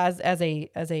like as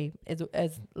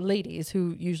ladies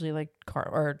who usually like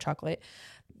or chocolate,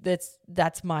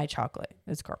 that's my chocolate.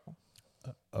 It's caramel.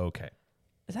 Okay.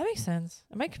 Does that make sense?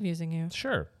 Am I confusing you?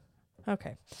 Sure.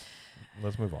 Okay.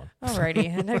 Let's move on.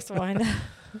 Alrighty. Next one.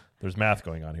 There's math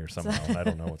going on here somehow, and I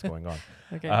don't know what's going on.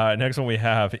 Okay. Next one we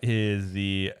have is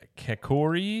the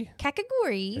kakigori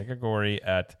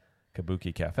at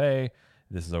Kabuki Cafe.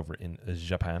 This is over in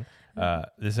Japan.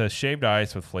 This has shaved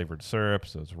ice with flavored syrup.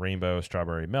 So it's rainbow,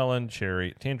 strawberry, melon,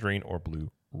 cherry, tangerine, or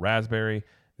blue raspberry.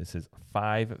 This is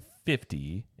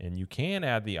 $5.50, and you can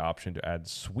add the option to add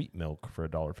sweet milk for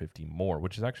 $1.50 more,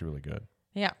 which is actually really good.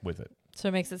 Yeah. With it. So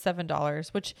it makes it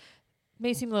 $7, which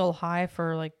may seem a little high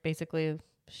for like basically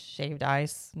shaved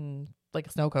ice and like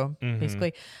a snow cone,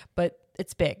 basically. But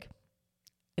it's big.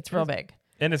 It's real big.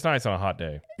 And it's nice on a hot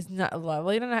day. It's not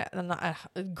lovely, not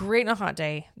great on a hot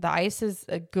day. The ice is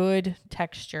a good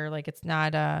texture. Like it's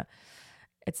not. I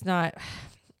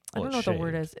don't know what the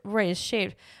word is. Right, it's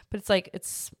shaved, but it's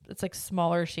like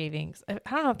smaller shavings. I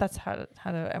don't know if that's how to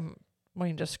I'm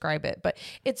wanting to describe it, but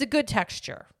it's a good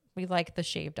texture. We like the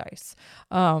shaved ice.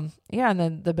 And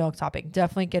then the milk topping.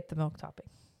 Definitely get the milk topping.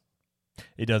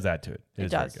 It does add to it. It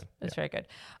is does. Very good. It's very good.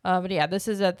 But yeah, this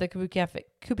is at the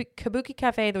Kabuki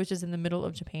Cafe, which is in the middle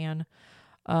of Japan.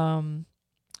 And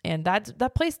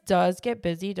that place does get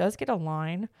busy, does get a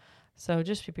line. So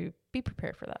just be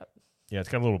prepared for that. Yeah, it's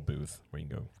got a little booth where you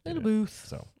can go. Little booth.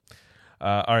 So,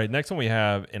 all right, next one we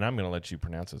have, and I'm going to let you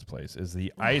pronounce this place, is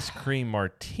the ice cream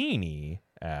martini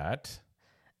at.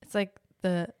 It's like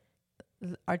the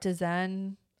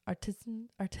artisan.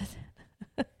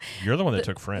 You're the one that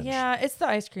took French. Yeah, it's the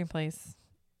ice cream place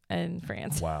in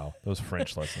France. Wow, those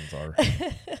French lessons are.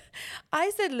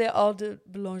 I said le art de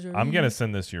boulangerie. I'm going to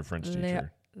send this to your French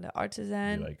teacher. Le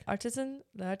artisan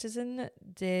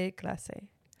de glace.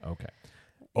 Okay.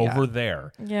 Over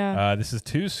there. Yeah. This is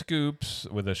 2 scoops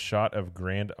with a shot of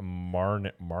Grand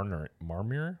Marnier.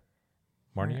 Marnier.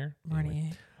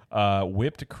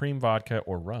 Whipped cream vodka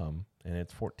or rum, and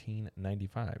it's $14.95.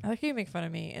 I like how you make fun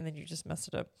of me and then you just messed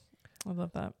it up. I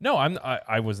love that. No,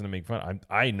 I wasn't to make fun.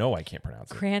 I know I can't pronounce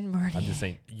it. Grand Marnier. I'm just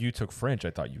saying you took French.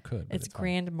 I thought you could. It's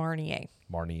Grand Marnier.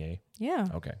 Marnier. Yeah.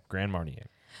 Okay. Grand Marnier.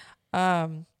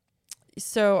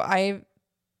 So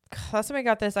last time I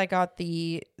got this, I got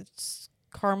the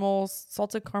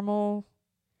salted caramel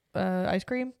ice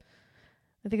cream.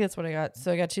 I think that's what I got.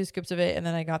 So I got 2 scoops of it, and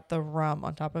then I got the rum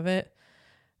on top of it.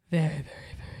 Very, very,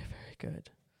 very, very good.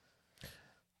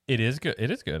 It is good.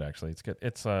 It is good, actually. It's good.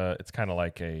 It's kind of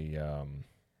like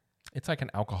it's like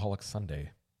an alcoholic sundae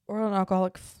or an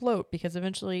alcoholic float, because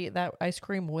eventually that ice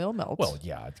cream will melt. Well,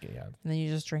 yeah, and then you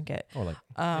just drink it. Or like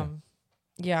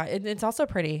it's also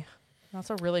pretty.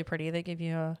 Also really pretty. They give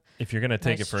you a. If you're gonna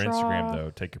take nice it for straw. Instagram, though,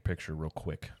 take your picture real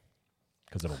quick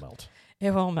because it'll melt.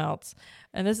 It will melt.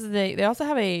 And this is they also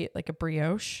have a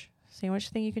brioche sandwich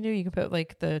thing you can do. You can put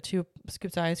like the 2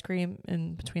 scoops of ice cream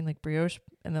in between like brioche,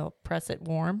 and they'll press it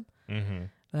warm. Mm-hmm.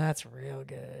 That's real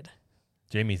good.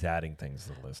 Jamie's adding things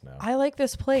to the list now. I like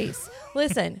this place.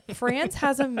 Listen, France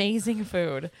has amazing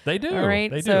food. They do. All right.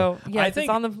 They do. So yes, it's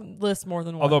on the list more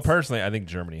than once. Although personally, I think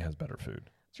Germany has better food.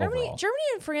 Germany overall.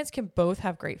 and France can both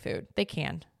have great food. They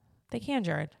can,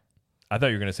 Jared. I thought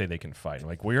you were going to say they can fight.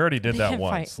 Like, we already did that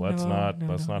once. Fight. Let's No,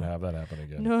 not have that happen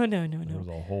again. No. There was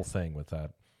a whole thing with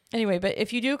that. Anyway, but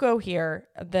if you do go here,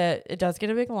 it does get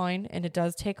a big line, and it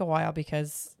does take a while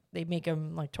because they make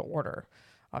them like to order,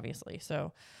 obviously.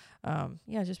 So,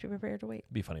 just be prepared to wait.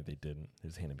 It'd be funny if they didn't. They're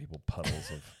just handing people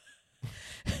puddles of.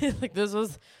 Like this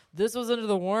was under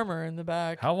the warmer in the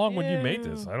back. How long would you make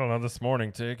this? I don't know. This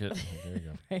morning, take it. There you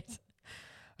go. Right.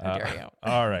 How dare you?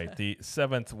 All right. The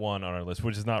 7th one on our list,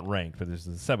 which is not ranked, but this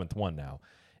is the 7th one now,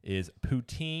 is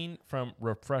poutine from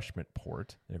Refreshment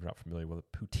Port. If you're not familiar with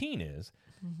what poutine is,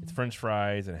 it's French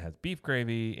fries, and it has beef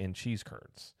gravy and cheese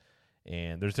curds.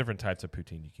 And there's different types of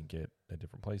poutine you can get at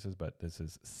different places, but this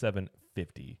is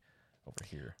 $7.50 over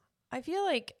here. I feel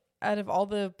like out of all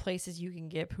the places you can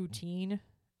get poutine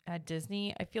at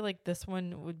Disney, I feel like this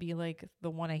one would be like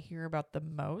the one I hear about the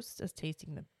most as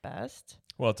tasting the best.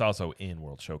 Well, it's also in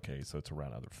World Showcase, so it's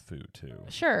around other food too.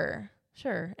 Sure.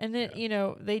 And then,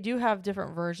 they do have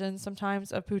different versions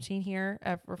sometimes of poutine here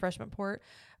at Refreshment Port,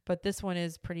 but this one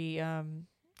is pretty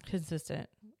consistent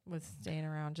with staying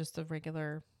around just a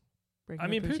regular I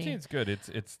mean, poutine's good.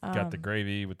 It's got the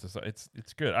gravy with the.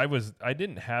 It's good. I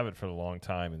didn't have it for a long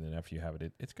time, and then after you have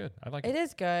it, it's good. I like it. It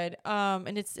is good.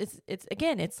 And it's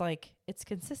again, it's like it's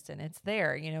consistent. It's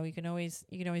there. You can always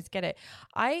get it.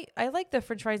 I like the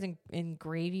French fries in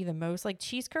gravy the most. Like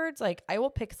cheese curds, like I will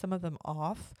pick some of them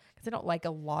off because I don't like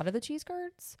a lot of the cheese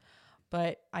curds,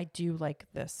 but I do like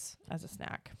this as a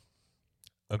snack.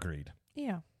 Agreed.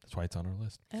 Yeah. That's why it's on our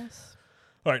list. Yes.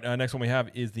 All right, next one we have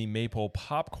is the maple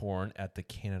popcorn at the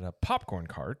Canada Popcorn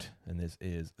Cart, and this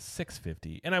is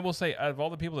 $6.50. And I will say, out of all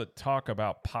the people that talk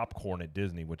about popcorn at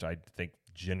Disney, which I think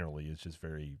generally is just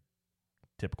very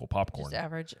typical popcorn, just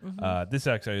average. this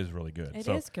actually is really good. It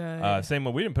is good. Same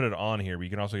one. We didn't put it on here, but you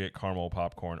can also get caramel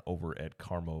popcorn over at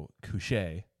Carmo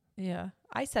Couché. Yeah,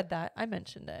 I said that. I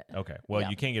mentioned it. Okay, well,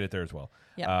 you can get it there as well.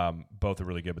 Yeah. Both are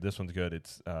really good, but this one's good.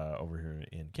 It's over here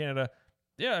in Canada.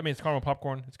 Yeah, I mean, it's caramel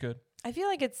popcorn. It's good. I feel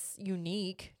like it's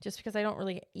unique just because I don't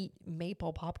really eat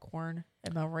maple popcorn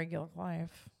in my regular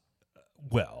life.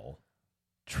 Well,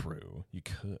 True. You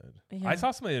could. Yeah. I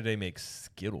saw somebody the other day make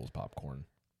Skittles popcorn.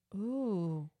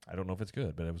 Ooh. I don't know if it's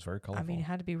good, but it was very colorful. I mean, it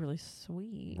had to be really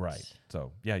sweet. Right.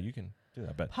 So, yeah, you can do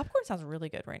that. But Popcorn sounds really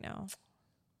good right now.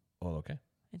 oh, okay.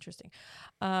 Interesting.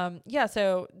 Yeah,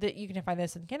 so you can find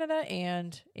this in Canada,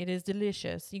 and it is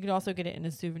delicious. You can also get it in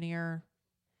a souvenir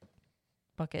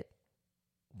bucket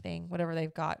thing, whatever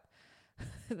they've got.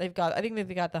 I think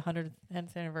they've got the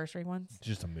 110th anniversary ones. It's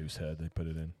just a moose head they put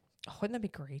it in. Oh, wouldn't that be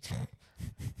great?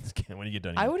 When you get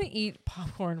done, I wouldn't eat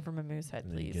popcorn from a moose head,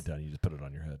 when you please. get done, you just put it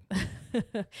on your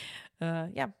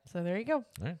head. Yeah, so there you go.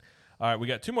 All right, we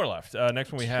got two more left.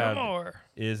 Next one we have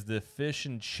is the fish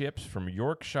and chips from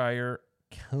Yorkshire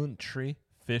Country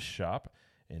Fish Shop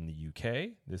in the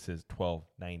UK. This is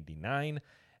 $12.99,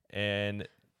 and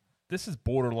this is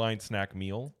borderline snack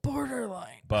meal.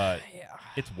 Borderline, but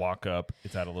it's walk up.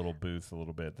 It's at a little booth a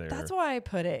little bit there. That's why I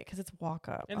put it, because it's walk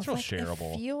up. And it's real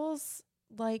shareable. It feels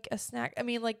like a snack. I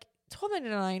mean, like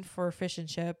 $12.99 for fish and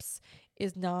chips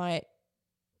is not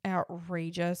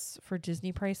outrageous for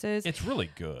Disney prices. It's really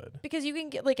good because you can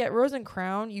get, like, at Rose and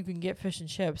Crown, you can get fish and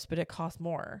chips, but it costs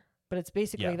more. But it's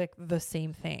basically like the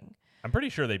same thing. I'm pretty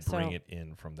sure they bring it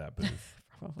in from that booth.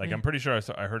 Like, I'm pretty sure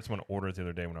I heard someone order it the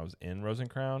other day when I was in Rose and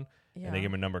Crown, and they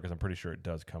gave me a number because I'm pretty sure it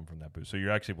does come from that booth. So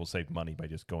you actually will save money by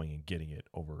just going and getting it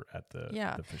over at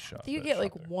the fish shop. So you get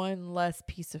like one less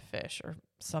piece of fish or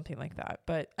something like that.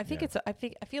 But I think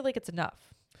I feel like it's enough.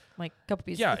 Like a couple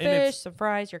pieces of fish, some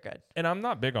fries, you're good. And I'm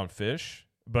not big on fish,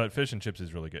 but fish and chips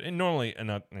is really good. And normally, and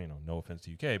not, no offense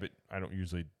to UK, but I don't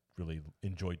usually really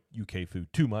enjoy UK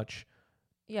food too much.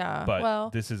 Yeah, but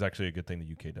this is actually a good thing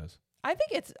the UK does. I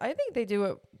think they do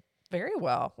it very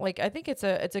well. Like, I think it's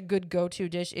a good go-to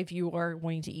dish if you are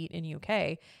wanting to eat in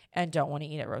UK and don't want to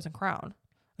eat at Rose and Crown.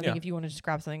 I think if you want to just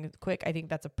grab something quick, I think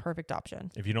that's a perfect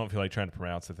option. If you don't feel like trying to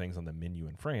pronounce the things on the menu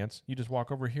in France, you just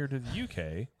walk over here to the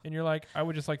UK and you're like, I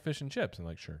would just like fish and chips. And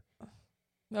like, sure.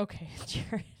 Okay,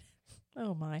 Jared.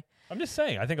 Oh my. I'm just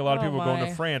saying, I think a lot of people going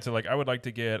to France are like, I would like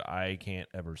to get, I can't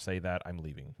ever say that, I'm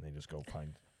leaving. And they just go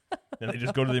find, and they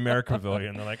just go to the American Pavilion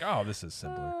and they're like, oh, this is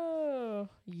simpler.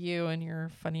 You and your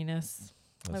funniness.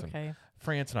 Listen, okay.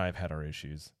 France and I have had our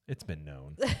issues. It's been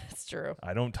known. It's true.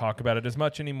 I don't talk about it as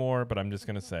much anymore, but I'm just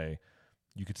going to say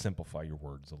you could simplify your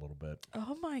words a little bit.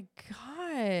 Oh my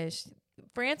gosh.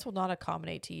 France will not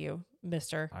accommodate to you,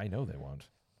 mister. I know they won't.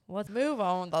 Let's move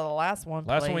on to the last one,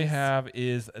 Last please. one we have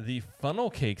is the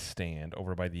funnel cake stand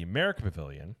over by the American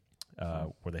Pavilion.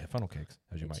 Where they have funnel cakes,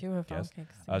 as you might guess.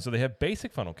 So they have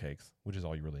basic funnel cakes, which is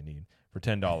all you really need, for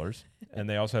 $10. And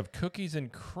they also have cookies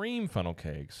and cream funnel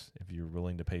cakes if you're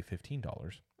willing to pay $15.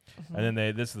 Mm-hmm. And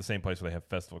then this is the same place where they have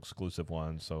festival exclusive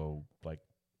ones. So like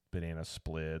banana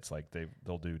splits, like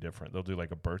they'll do different. They'll do like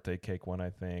a birthday cake one,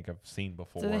 I think I've seen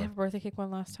before. Did they have a birthday cake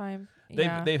one last time?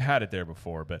 They've had it there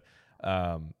before, but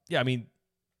I mean,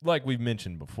 like we've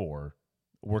mentioned before,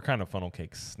 we're kind of funnel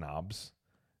cake snobs.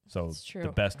 So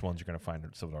the best ones you're going to find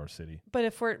at Silver City. But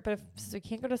if so we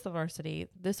can't go to Silver City,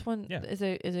 this one is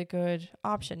a good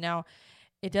option. Now,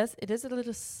 it is a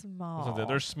little small. So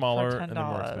they're smaller and they're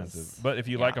more expensive. But if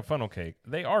you like a funnel cake,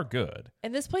 they are good.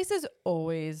 And this place is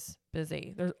always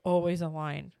busy. There's always a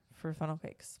line for funnel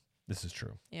cakes. This is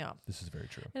true. Yeah, this is very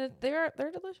true. And they're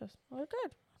delicious. They're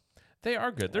good. They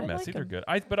are good. They're messy. They're good.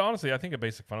 But honestly, I think a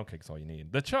basic funnel cake is all you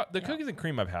need. The cookies and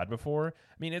cream I've had before,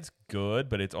 I mean, it's good,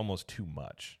 but it's almost too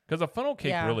much. Because a funnel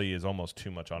cake really is almost too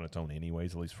much on its own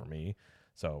anyways, at least for me.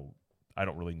 So I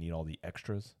don't really need all the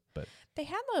extras. But they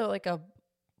had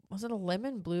was it a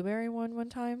lemon blueberry one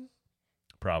time?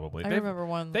 Probably. I remember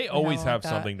one. They always have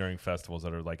something during festivals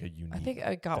that are like a unique I think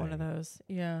I got thing. one of those.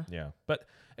 Yeah. Yeah. But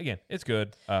again, it's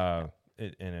good.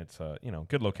 And it's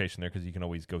good location there because you can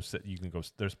always go sit. You can go.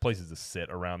 There's places to sit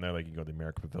around there. Like you can go to the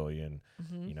American Pavilion.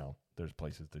 Mm-hmm. There's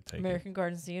places to take American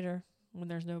Gardens Theater when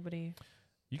there's nobody.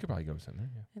 You could probably go sit in there.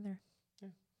 Yeah. In there. Yeah.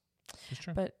 It's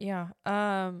true. But yeah,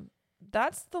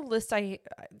 that's the list. I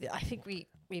think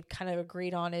we've kind of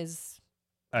agreed on is.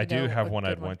 I do have one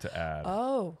I'd want to add.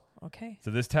 Oh, okay. So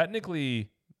this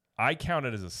technically, I count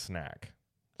it as a snack.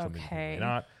 Okay.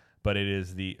 Not. But it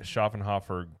is the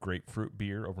Schaffenhofer grapefruit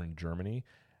beer over in Germany.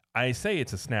 I say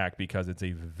it's a snack because it's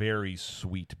a very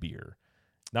sweet beer.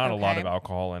 Not a lot of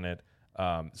alcohol in it.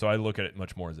 So I look at it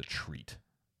much more as a treat.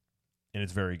 And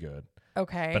it's very good.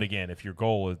 Okay. But again, if your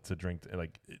goal is to drink,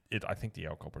 like it, I think the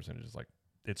alcohol percentage is like,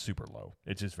 it's super low.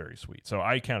 It's just very sweet. So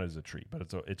I count it as a treat.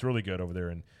 But it's really good over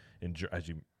there in as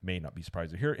you may not be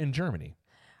surprised to hear, in Germany.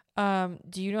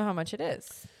 Do you know how much it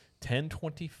is?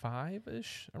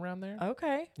 1025-ish around there.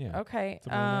 Okay. Yeah. Okay.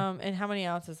 And how many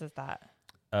ounces is that?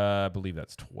 I believe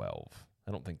that's 12.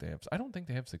 I don't think they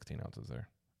have 16 ounces there.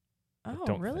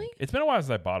 Oh, really? It's been a while since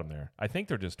I bought them there. I think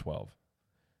they're just 12.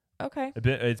 Okay.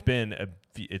 It's been a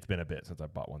bit since I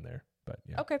bought one there, but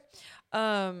yeah. Okay.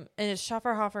 And it's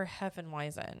Schafferhofer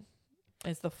Hefeweizen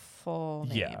is the full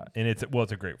name. Yeah, and it's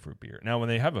a grapefruit beer. Now, when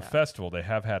they have a festival, they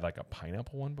have had like a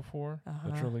pineapple one before.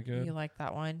 That's really good. You like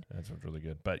that one? That's really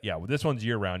good. But yeah, well, this one's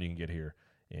year round. You can get here,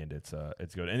 and it's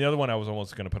good. And the other one I was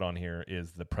almost going to put on here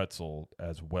is the pretzel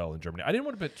as well in Germany. I didn't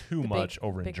want to put too much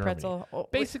over in Germany. Pretzel. Oh,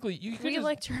 basically, you could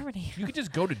like Germany. You could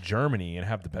just go to Germany and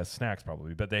have the best snacks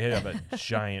probably, but they have a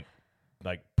giant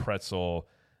like pretzel.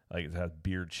 Like it has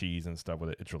beer cheese and stuff with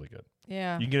it. It's really good.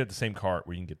 Yeah. You can get it at the same cart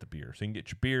where you can get the beer. So you can get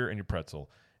your beer and your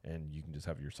pretzel, and you can just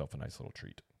have yourself a nice little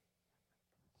treat.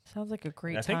 Sounds like a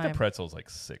great I time. think the pretzel is like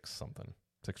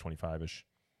 $6.25-ish.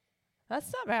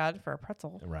 That's not bad for a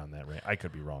pretzel. Around that range. I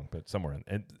could be wrong, but somewhere in.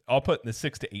 And I'll put in the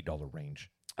 $6 to $8 range.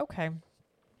 Okay.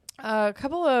 A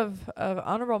couple of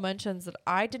honorable mentions that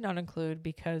I did not include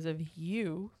because of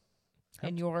you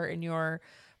and your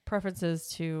preferences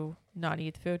to not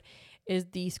eat the food is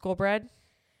the school bread.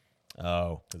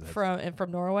 Oh,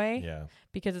 from Norway. Yeah,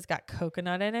 because it's got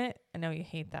coconut in it. I know you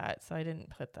hate that, so I didn't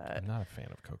put that. I'm not a fan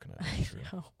of coconut.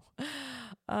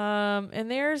 And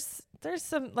there's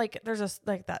some there's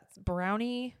that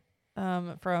brownie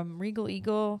from Regal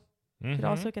Eagle. You could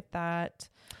also get that.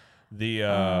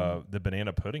 The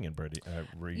banana pudding in bread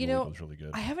Regal Eagle is really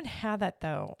good. I haven't had that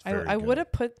though. I would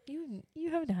have put you. You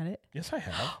haven't had it. Yes, I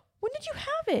have. When did you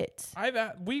have it?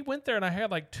 We went there and I had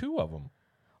like 2 of them.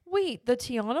 Wait, the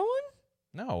Tiana one?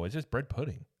 No, it's just bread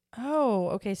pudding. Oh,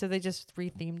 okay. So they just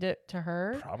rethemed it to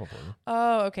her? Probably.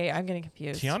 Oh, okay. I'm getting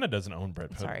confused. Tiana doesn't own bread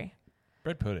pudding. Sorry.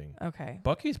 Bread pudding. Okay.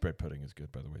 Bucky's bread pudding is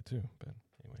good, by the way, too. But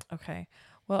anyway. Okay.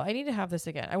 Well, I need to have this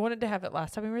again. I wanted to have it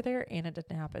last time we were there, and it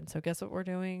didn't happen. So guess what we're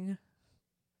doing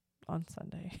on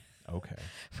Sunday? Okay.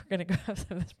 We're going to go have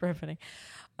some of this bread pudding.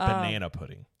 Banana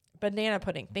pudding. Banana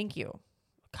pudding. Thank you.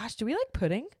 Gosh, do we like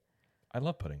pudding? I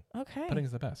love pudding. Okay. Pudding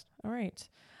is the best. All right.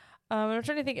 I'm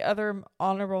trying to think of other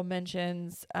honorable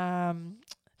mentions.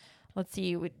 Let's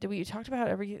see. We talked about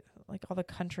all the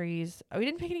countries. We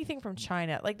didn't pick anything from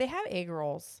China. Like they have egg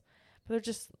rolls, but they're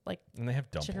just like and they have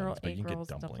dumplings, general but you egg can rolls,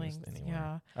 get dumplings anywhere.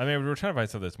 Yeah. I mean, we were trying to find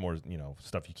stuff that's more,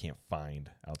 stuff you can't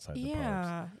find outside the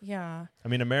pubs. Yeah. I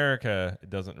mean, America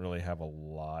doesn't really have a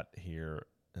lot here,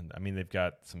 and I mean they've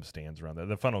got some stands around there.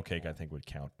 The funnel cake I think would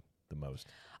count the most.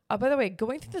 By the way,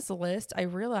 going through this list, I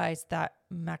realized that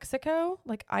Mexico,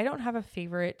 I don't have a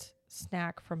favorite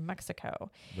snack from Mexico.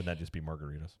 Wouldn't that just be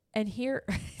margaritas? And here,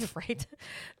 right?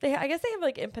 I guess they have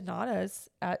empanadas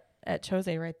at Chose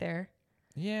right there.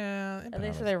 Yeah, and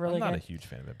they say they're really good. I'm not a huge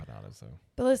fan of empanadas though.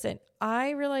 But listen, I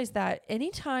realized that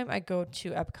anytime I go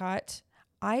to EPCOT,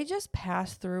 I just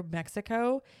pass through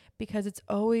Mexico because it's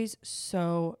always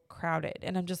so crowded.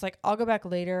 And I'm just like, I'll go back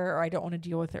later, or I don't want to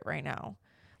deal with it right now.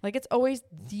 It's always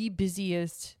the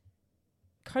busiest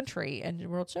country in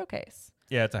World Showcase.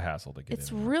 Yeah, it's a hassle to get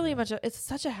It's really it's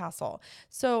such a hassle.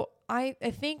 So I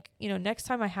think, next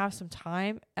time I have some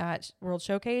time at World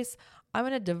Showcase, I'm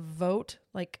going to devote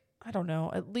I don't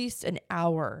know, at least an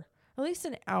hour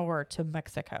to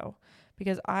Mexico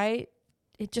because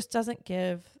it just doesn't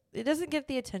give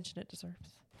the attention it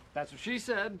deserves. That's what she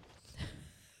said.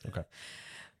 Okay.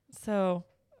 So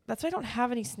that's why I don't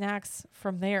have any snacks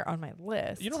from there on my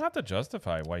list. You don't have to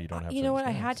justify why you don't have. You know what?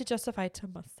 Snacks. I had to justify it to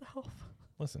myself.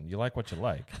 Listen, you like what you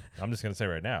like. I'm just going to say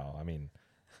right now. I mean,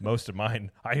 most of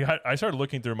mine. I started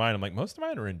looking through mine. I'm like, most of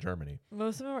mine are in Germany.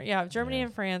 Most of them are, yeah. Germany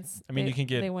and France. I mean, you can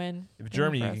get. They win. If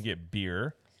Germany, you can get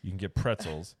beer. You can get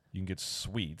pretzels. You can get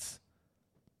sweets.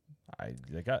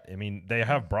 They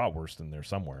have bratwurst in there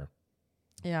somewhere.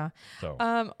 Yeah. So.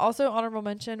 Also, honorable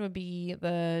mention would be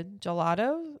the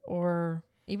gelato or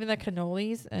even the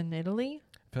cannolis in Italy.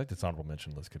 I feel like this honorable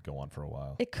mention list could go on for a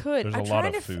while. It could. There's a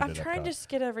lot of food I'm trying to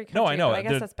skip every country. No, I know. But I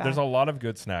guess that's bad. There's a lot of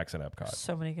good snacks at EPCOT.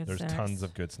 So many good snacks. There's tons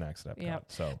of good snacks at EPCOT. Yep.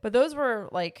 So, but those were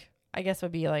I guess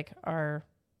would be our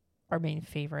main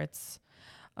favorites.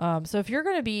 So if you're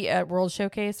going to be at World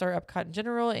Showcase or EPCOT in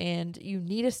general and you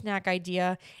need a snack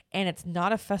idea and it's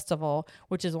not a festival,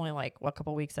 which is only a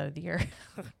couple weeks out of the year,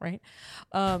 right?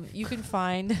 You can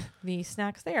find the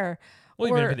snacks there.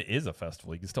 Well, even if it is a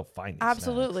festival, you can still find these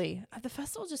absolutely. Snacks. The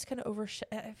festival just kind of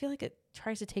I feel like it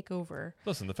tries to take over.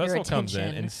 Listen, the festival comes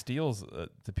in and steals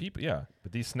the people. Yeah,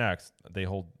 but these snacks they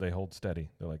hold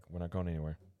steady. They're like, we're not going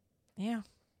anywhere. Yeah.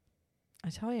 I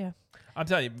tell you. I'm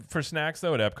telling you, for snacks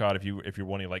though at EPCOT, if you're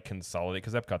wanting to consolidate,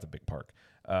 because EPCOT's a big park.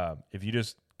 If you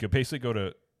just basically go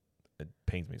to, it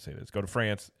pains me to say this, go to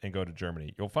France and go to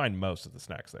Germany, you'll find most of the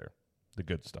snacks there, the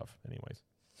good stuff, anyways.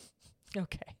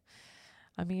 Okay.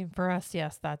 I mean, for us,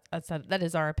 yes, that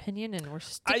is our opinion, and we're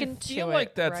sticking to it. I feel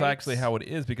like that's right? actually how it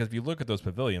is, because if you look at those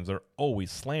pavilions, they're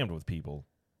always slammed with people,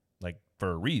 like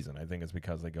for a reason. I think it's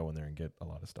because they go in there and get a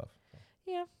lot of stuff.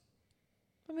 Yeah.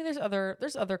 I mean, there's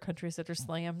other countries that are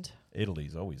slammed.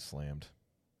 Italy's always slammed.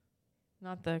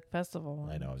 Not the festival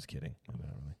one. I know, I was kidding. Not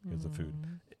really. Because the food.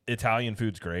 Italian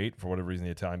food's great. For whatever reason,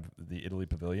 the Italy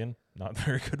pavilion, not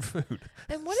very good food.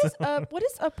 And what is up? What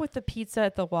is up with the pizza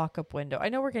at the walk-up window? I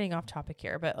know we're getting off topic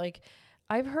here, but like,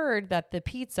 I've heard that the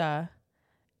pizza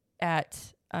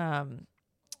at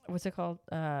what's it called?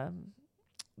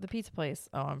 The pizza place.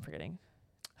 Oh, I'm forgetting.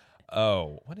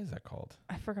 Oh, what is that called?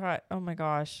 I forgot. Oh my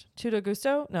gosh, Tutto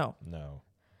Gusto? No.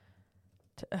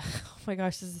 Oh my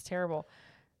gosh, this is terrible.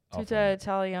 Tutta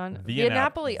Italian. Via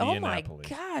Napoli. Oh my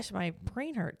gosh, my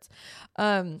brain hurts.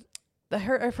 I've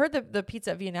heard the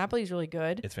pizza at Via Napoli is really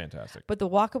good. It's fantastic. But the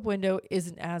walk-up window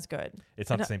isn't as good. It's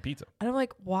not the same pizza. And I'm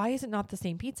like, why is it not the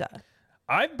same pizza?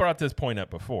 I've brought this point up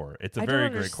before. It's a very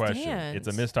great question. It's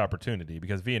a missed opportunity,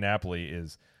 because Via Napoli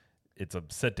it's a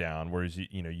sit down, whereas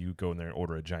you go in there and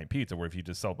order a giant pizza, where if you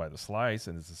just sell by the slice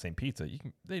and it's the same pizza,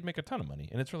 they'd make a ton of money,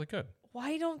 and it's really good.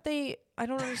 Why don't they? I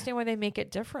don't understand why they make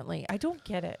it differently. I don't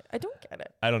get it. I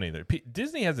don't either.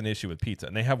 Disney has an issue with pizza,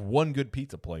 and they have one good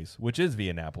pizza place, which is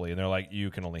Via Napoli, and they're like,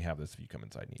 you can only have this if you come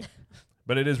inside and eat.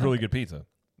 But it is really good pizza.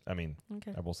 I mean,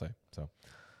 I will say so.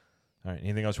 All right.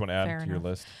 Anything else you want to add to your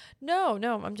list? No.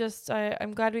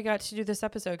 I'm glad we got to do this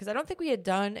episode, because I don't think we had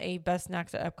done a Best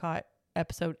Snacks at Epcot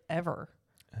episode ever.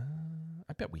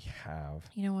 I bet we have.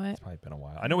 You know what? It's probably been a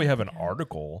while. I know we have an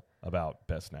article about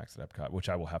Best Snacks at Epcot, which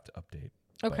I will have to update.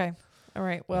 Okay. All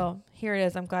right. Well, here it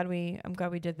is. I'm glad we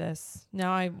did this.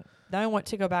 Now I want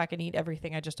to go back and eat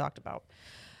everything I just talked about.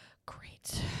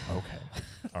 Great. Okay.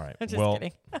 All right. Just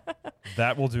kidding.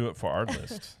 That will do it for our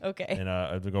list. Okay.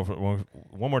 And to go for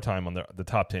one more time on the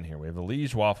top 10 here. We have the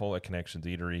Liege Waffle at Connections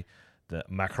Eatery, the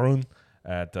Macaron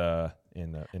at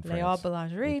in France. Les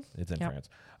Boulangerie. It's in France.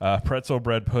 Pretzel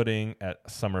bread pudding at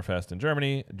Summerfest in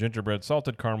Germany. Gingerbread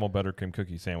salted caramel buttercream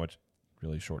cookie sandwich,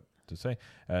 really short to say,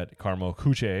 at Caramel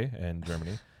Couche in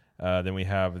Germany. Then we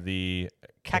have the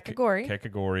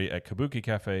Kakagori at Kabuki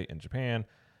Cafe in Japan.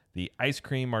 The ice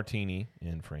cream martini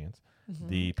in France. Mm-hmm.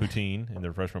 The poutine in the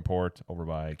refreshment port over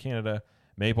by Canada.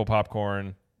 Maple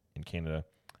popcorn in Canada.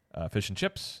 Fish and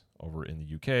chips over in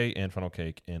the UK, and funnel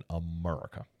cake in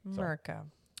America.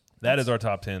 That is our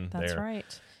top 10 there. That's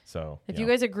right. So if you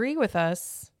guys agree with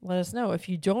us, let us know. If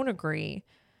you don't agree,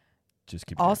 just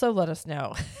keep let us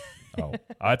know. Oh,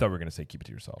 I thought we were going to say keep it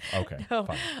to yourself. Okay. No.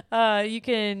 Fine. You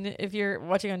can, if you're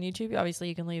watching on YouTube, obviously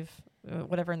you can leave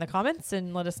whatever in the comments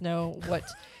and let us know what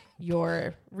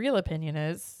your real opinion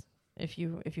is. If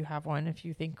you have one, if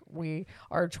you think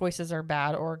our choices are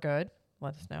bad or good,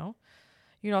 let us know.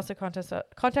 You can also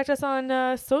contact us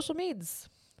on social medias.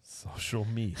 Social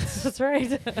medias. That's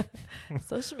right.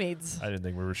 Social medias. I didn't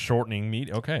think we were shortening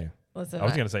media. Okay. Listen, I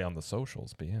was going to say on the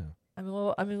socials, but yeah. I'm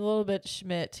a little bit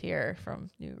Schmidt here from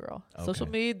New Girl. Okay. Social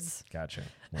medias. Gotcha.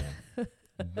 Yeah.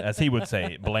 As he would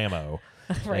say, blammo.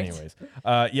 Right. Anyways.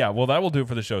 Well, that will do it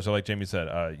for the show. So like Jamie said,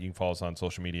 you can follow us on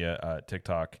social media,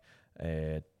 TikTok,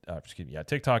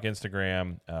 TikTok,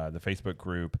 Instagram, the Facebook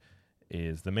group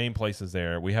is the main places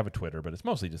there. We have a Twitter, but it's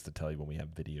mostly just to tell you when we have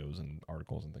videos and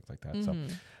articles and things like that. Mm-hmm.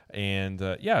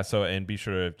 And be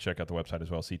sure to check out the website as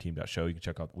well, cteam.show. You can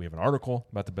check out, we have an article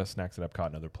about the best snacks at Epcot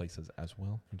and other places as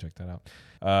well. You can check that out.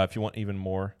 If you want even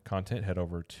more content, head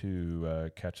over to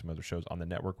catch some other shows on the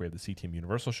network. We have the C-Team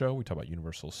Universal show. We talk about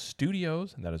Universal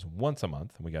Studios, and that is once a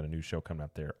month. And we got a new show coming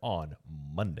up there on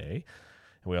Monday.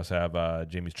 And we also have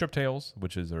Jamie's Trip Tales,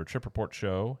 which is our trip report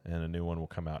show, and a new one will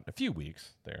come out in a few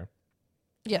weeks there.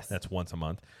 Yes. That's once a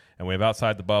month. And we have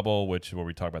Outside the Bubble, which is where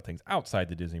we talk about things outside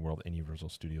the Disney World and Universal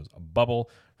Studios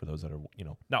bubble for those that are,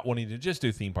 not wanting to just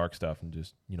do theme park stuff and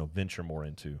just, venture more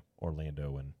into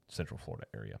Orlando and Central Florida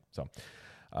area. So,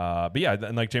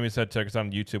 and like Jamie said, check us out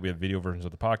on YouTube. We have video versions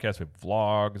of the podcast. We have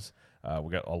vlogs.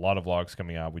 We got a lot of vlogs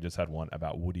coming out. We just had one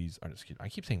about I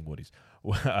keep saying Woody's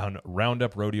on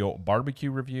Roundup Rodeo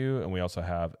barbecue review, and we also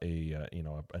have an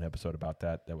episode about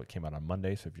that came out on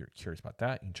Monday. So if you're curious about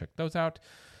that, you can check those out.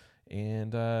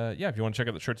 And if you want to check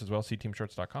out the shirts as well,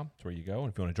 cteamshirts.com is where you go.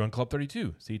 And if you want to join Club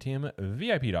 32,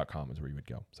 cteamvip.com is where you would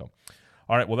go. So,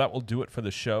 all right, well, that will do it for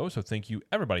the show. So thank you,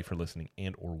 everybody, for listening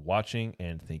and or watching.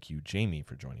 And thank you, Jamie,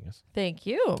 for joining us. Thank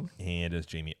you. And as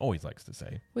Jamie always likes to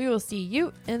say, we will see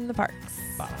you in the parks.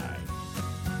 Bye.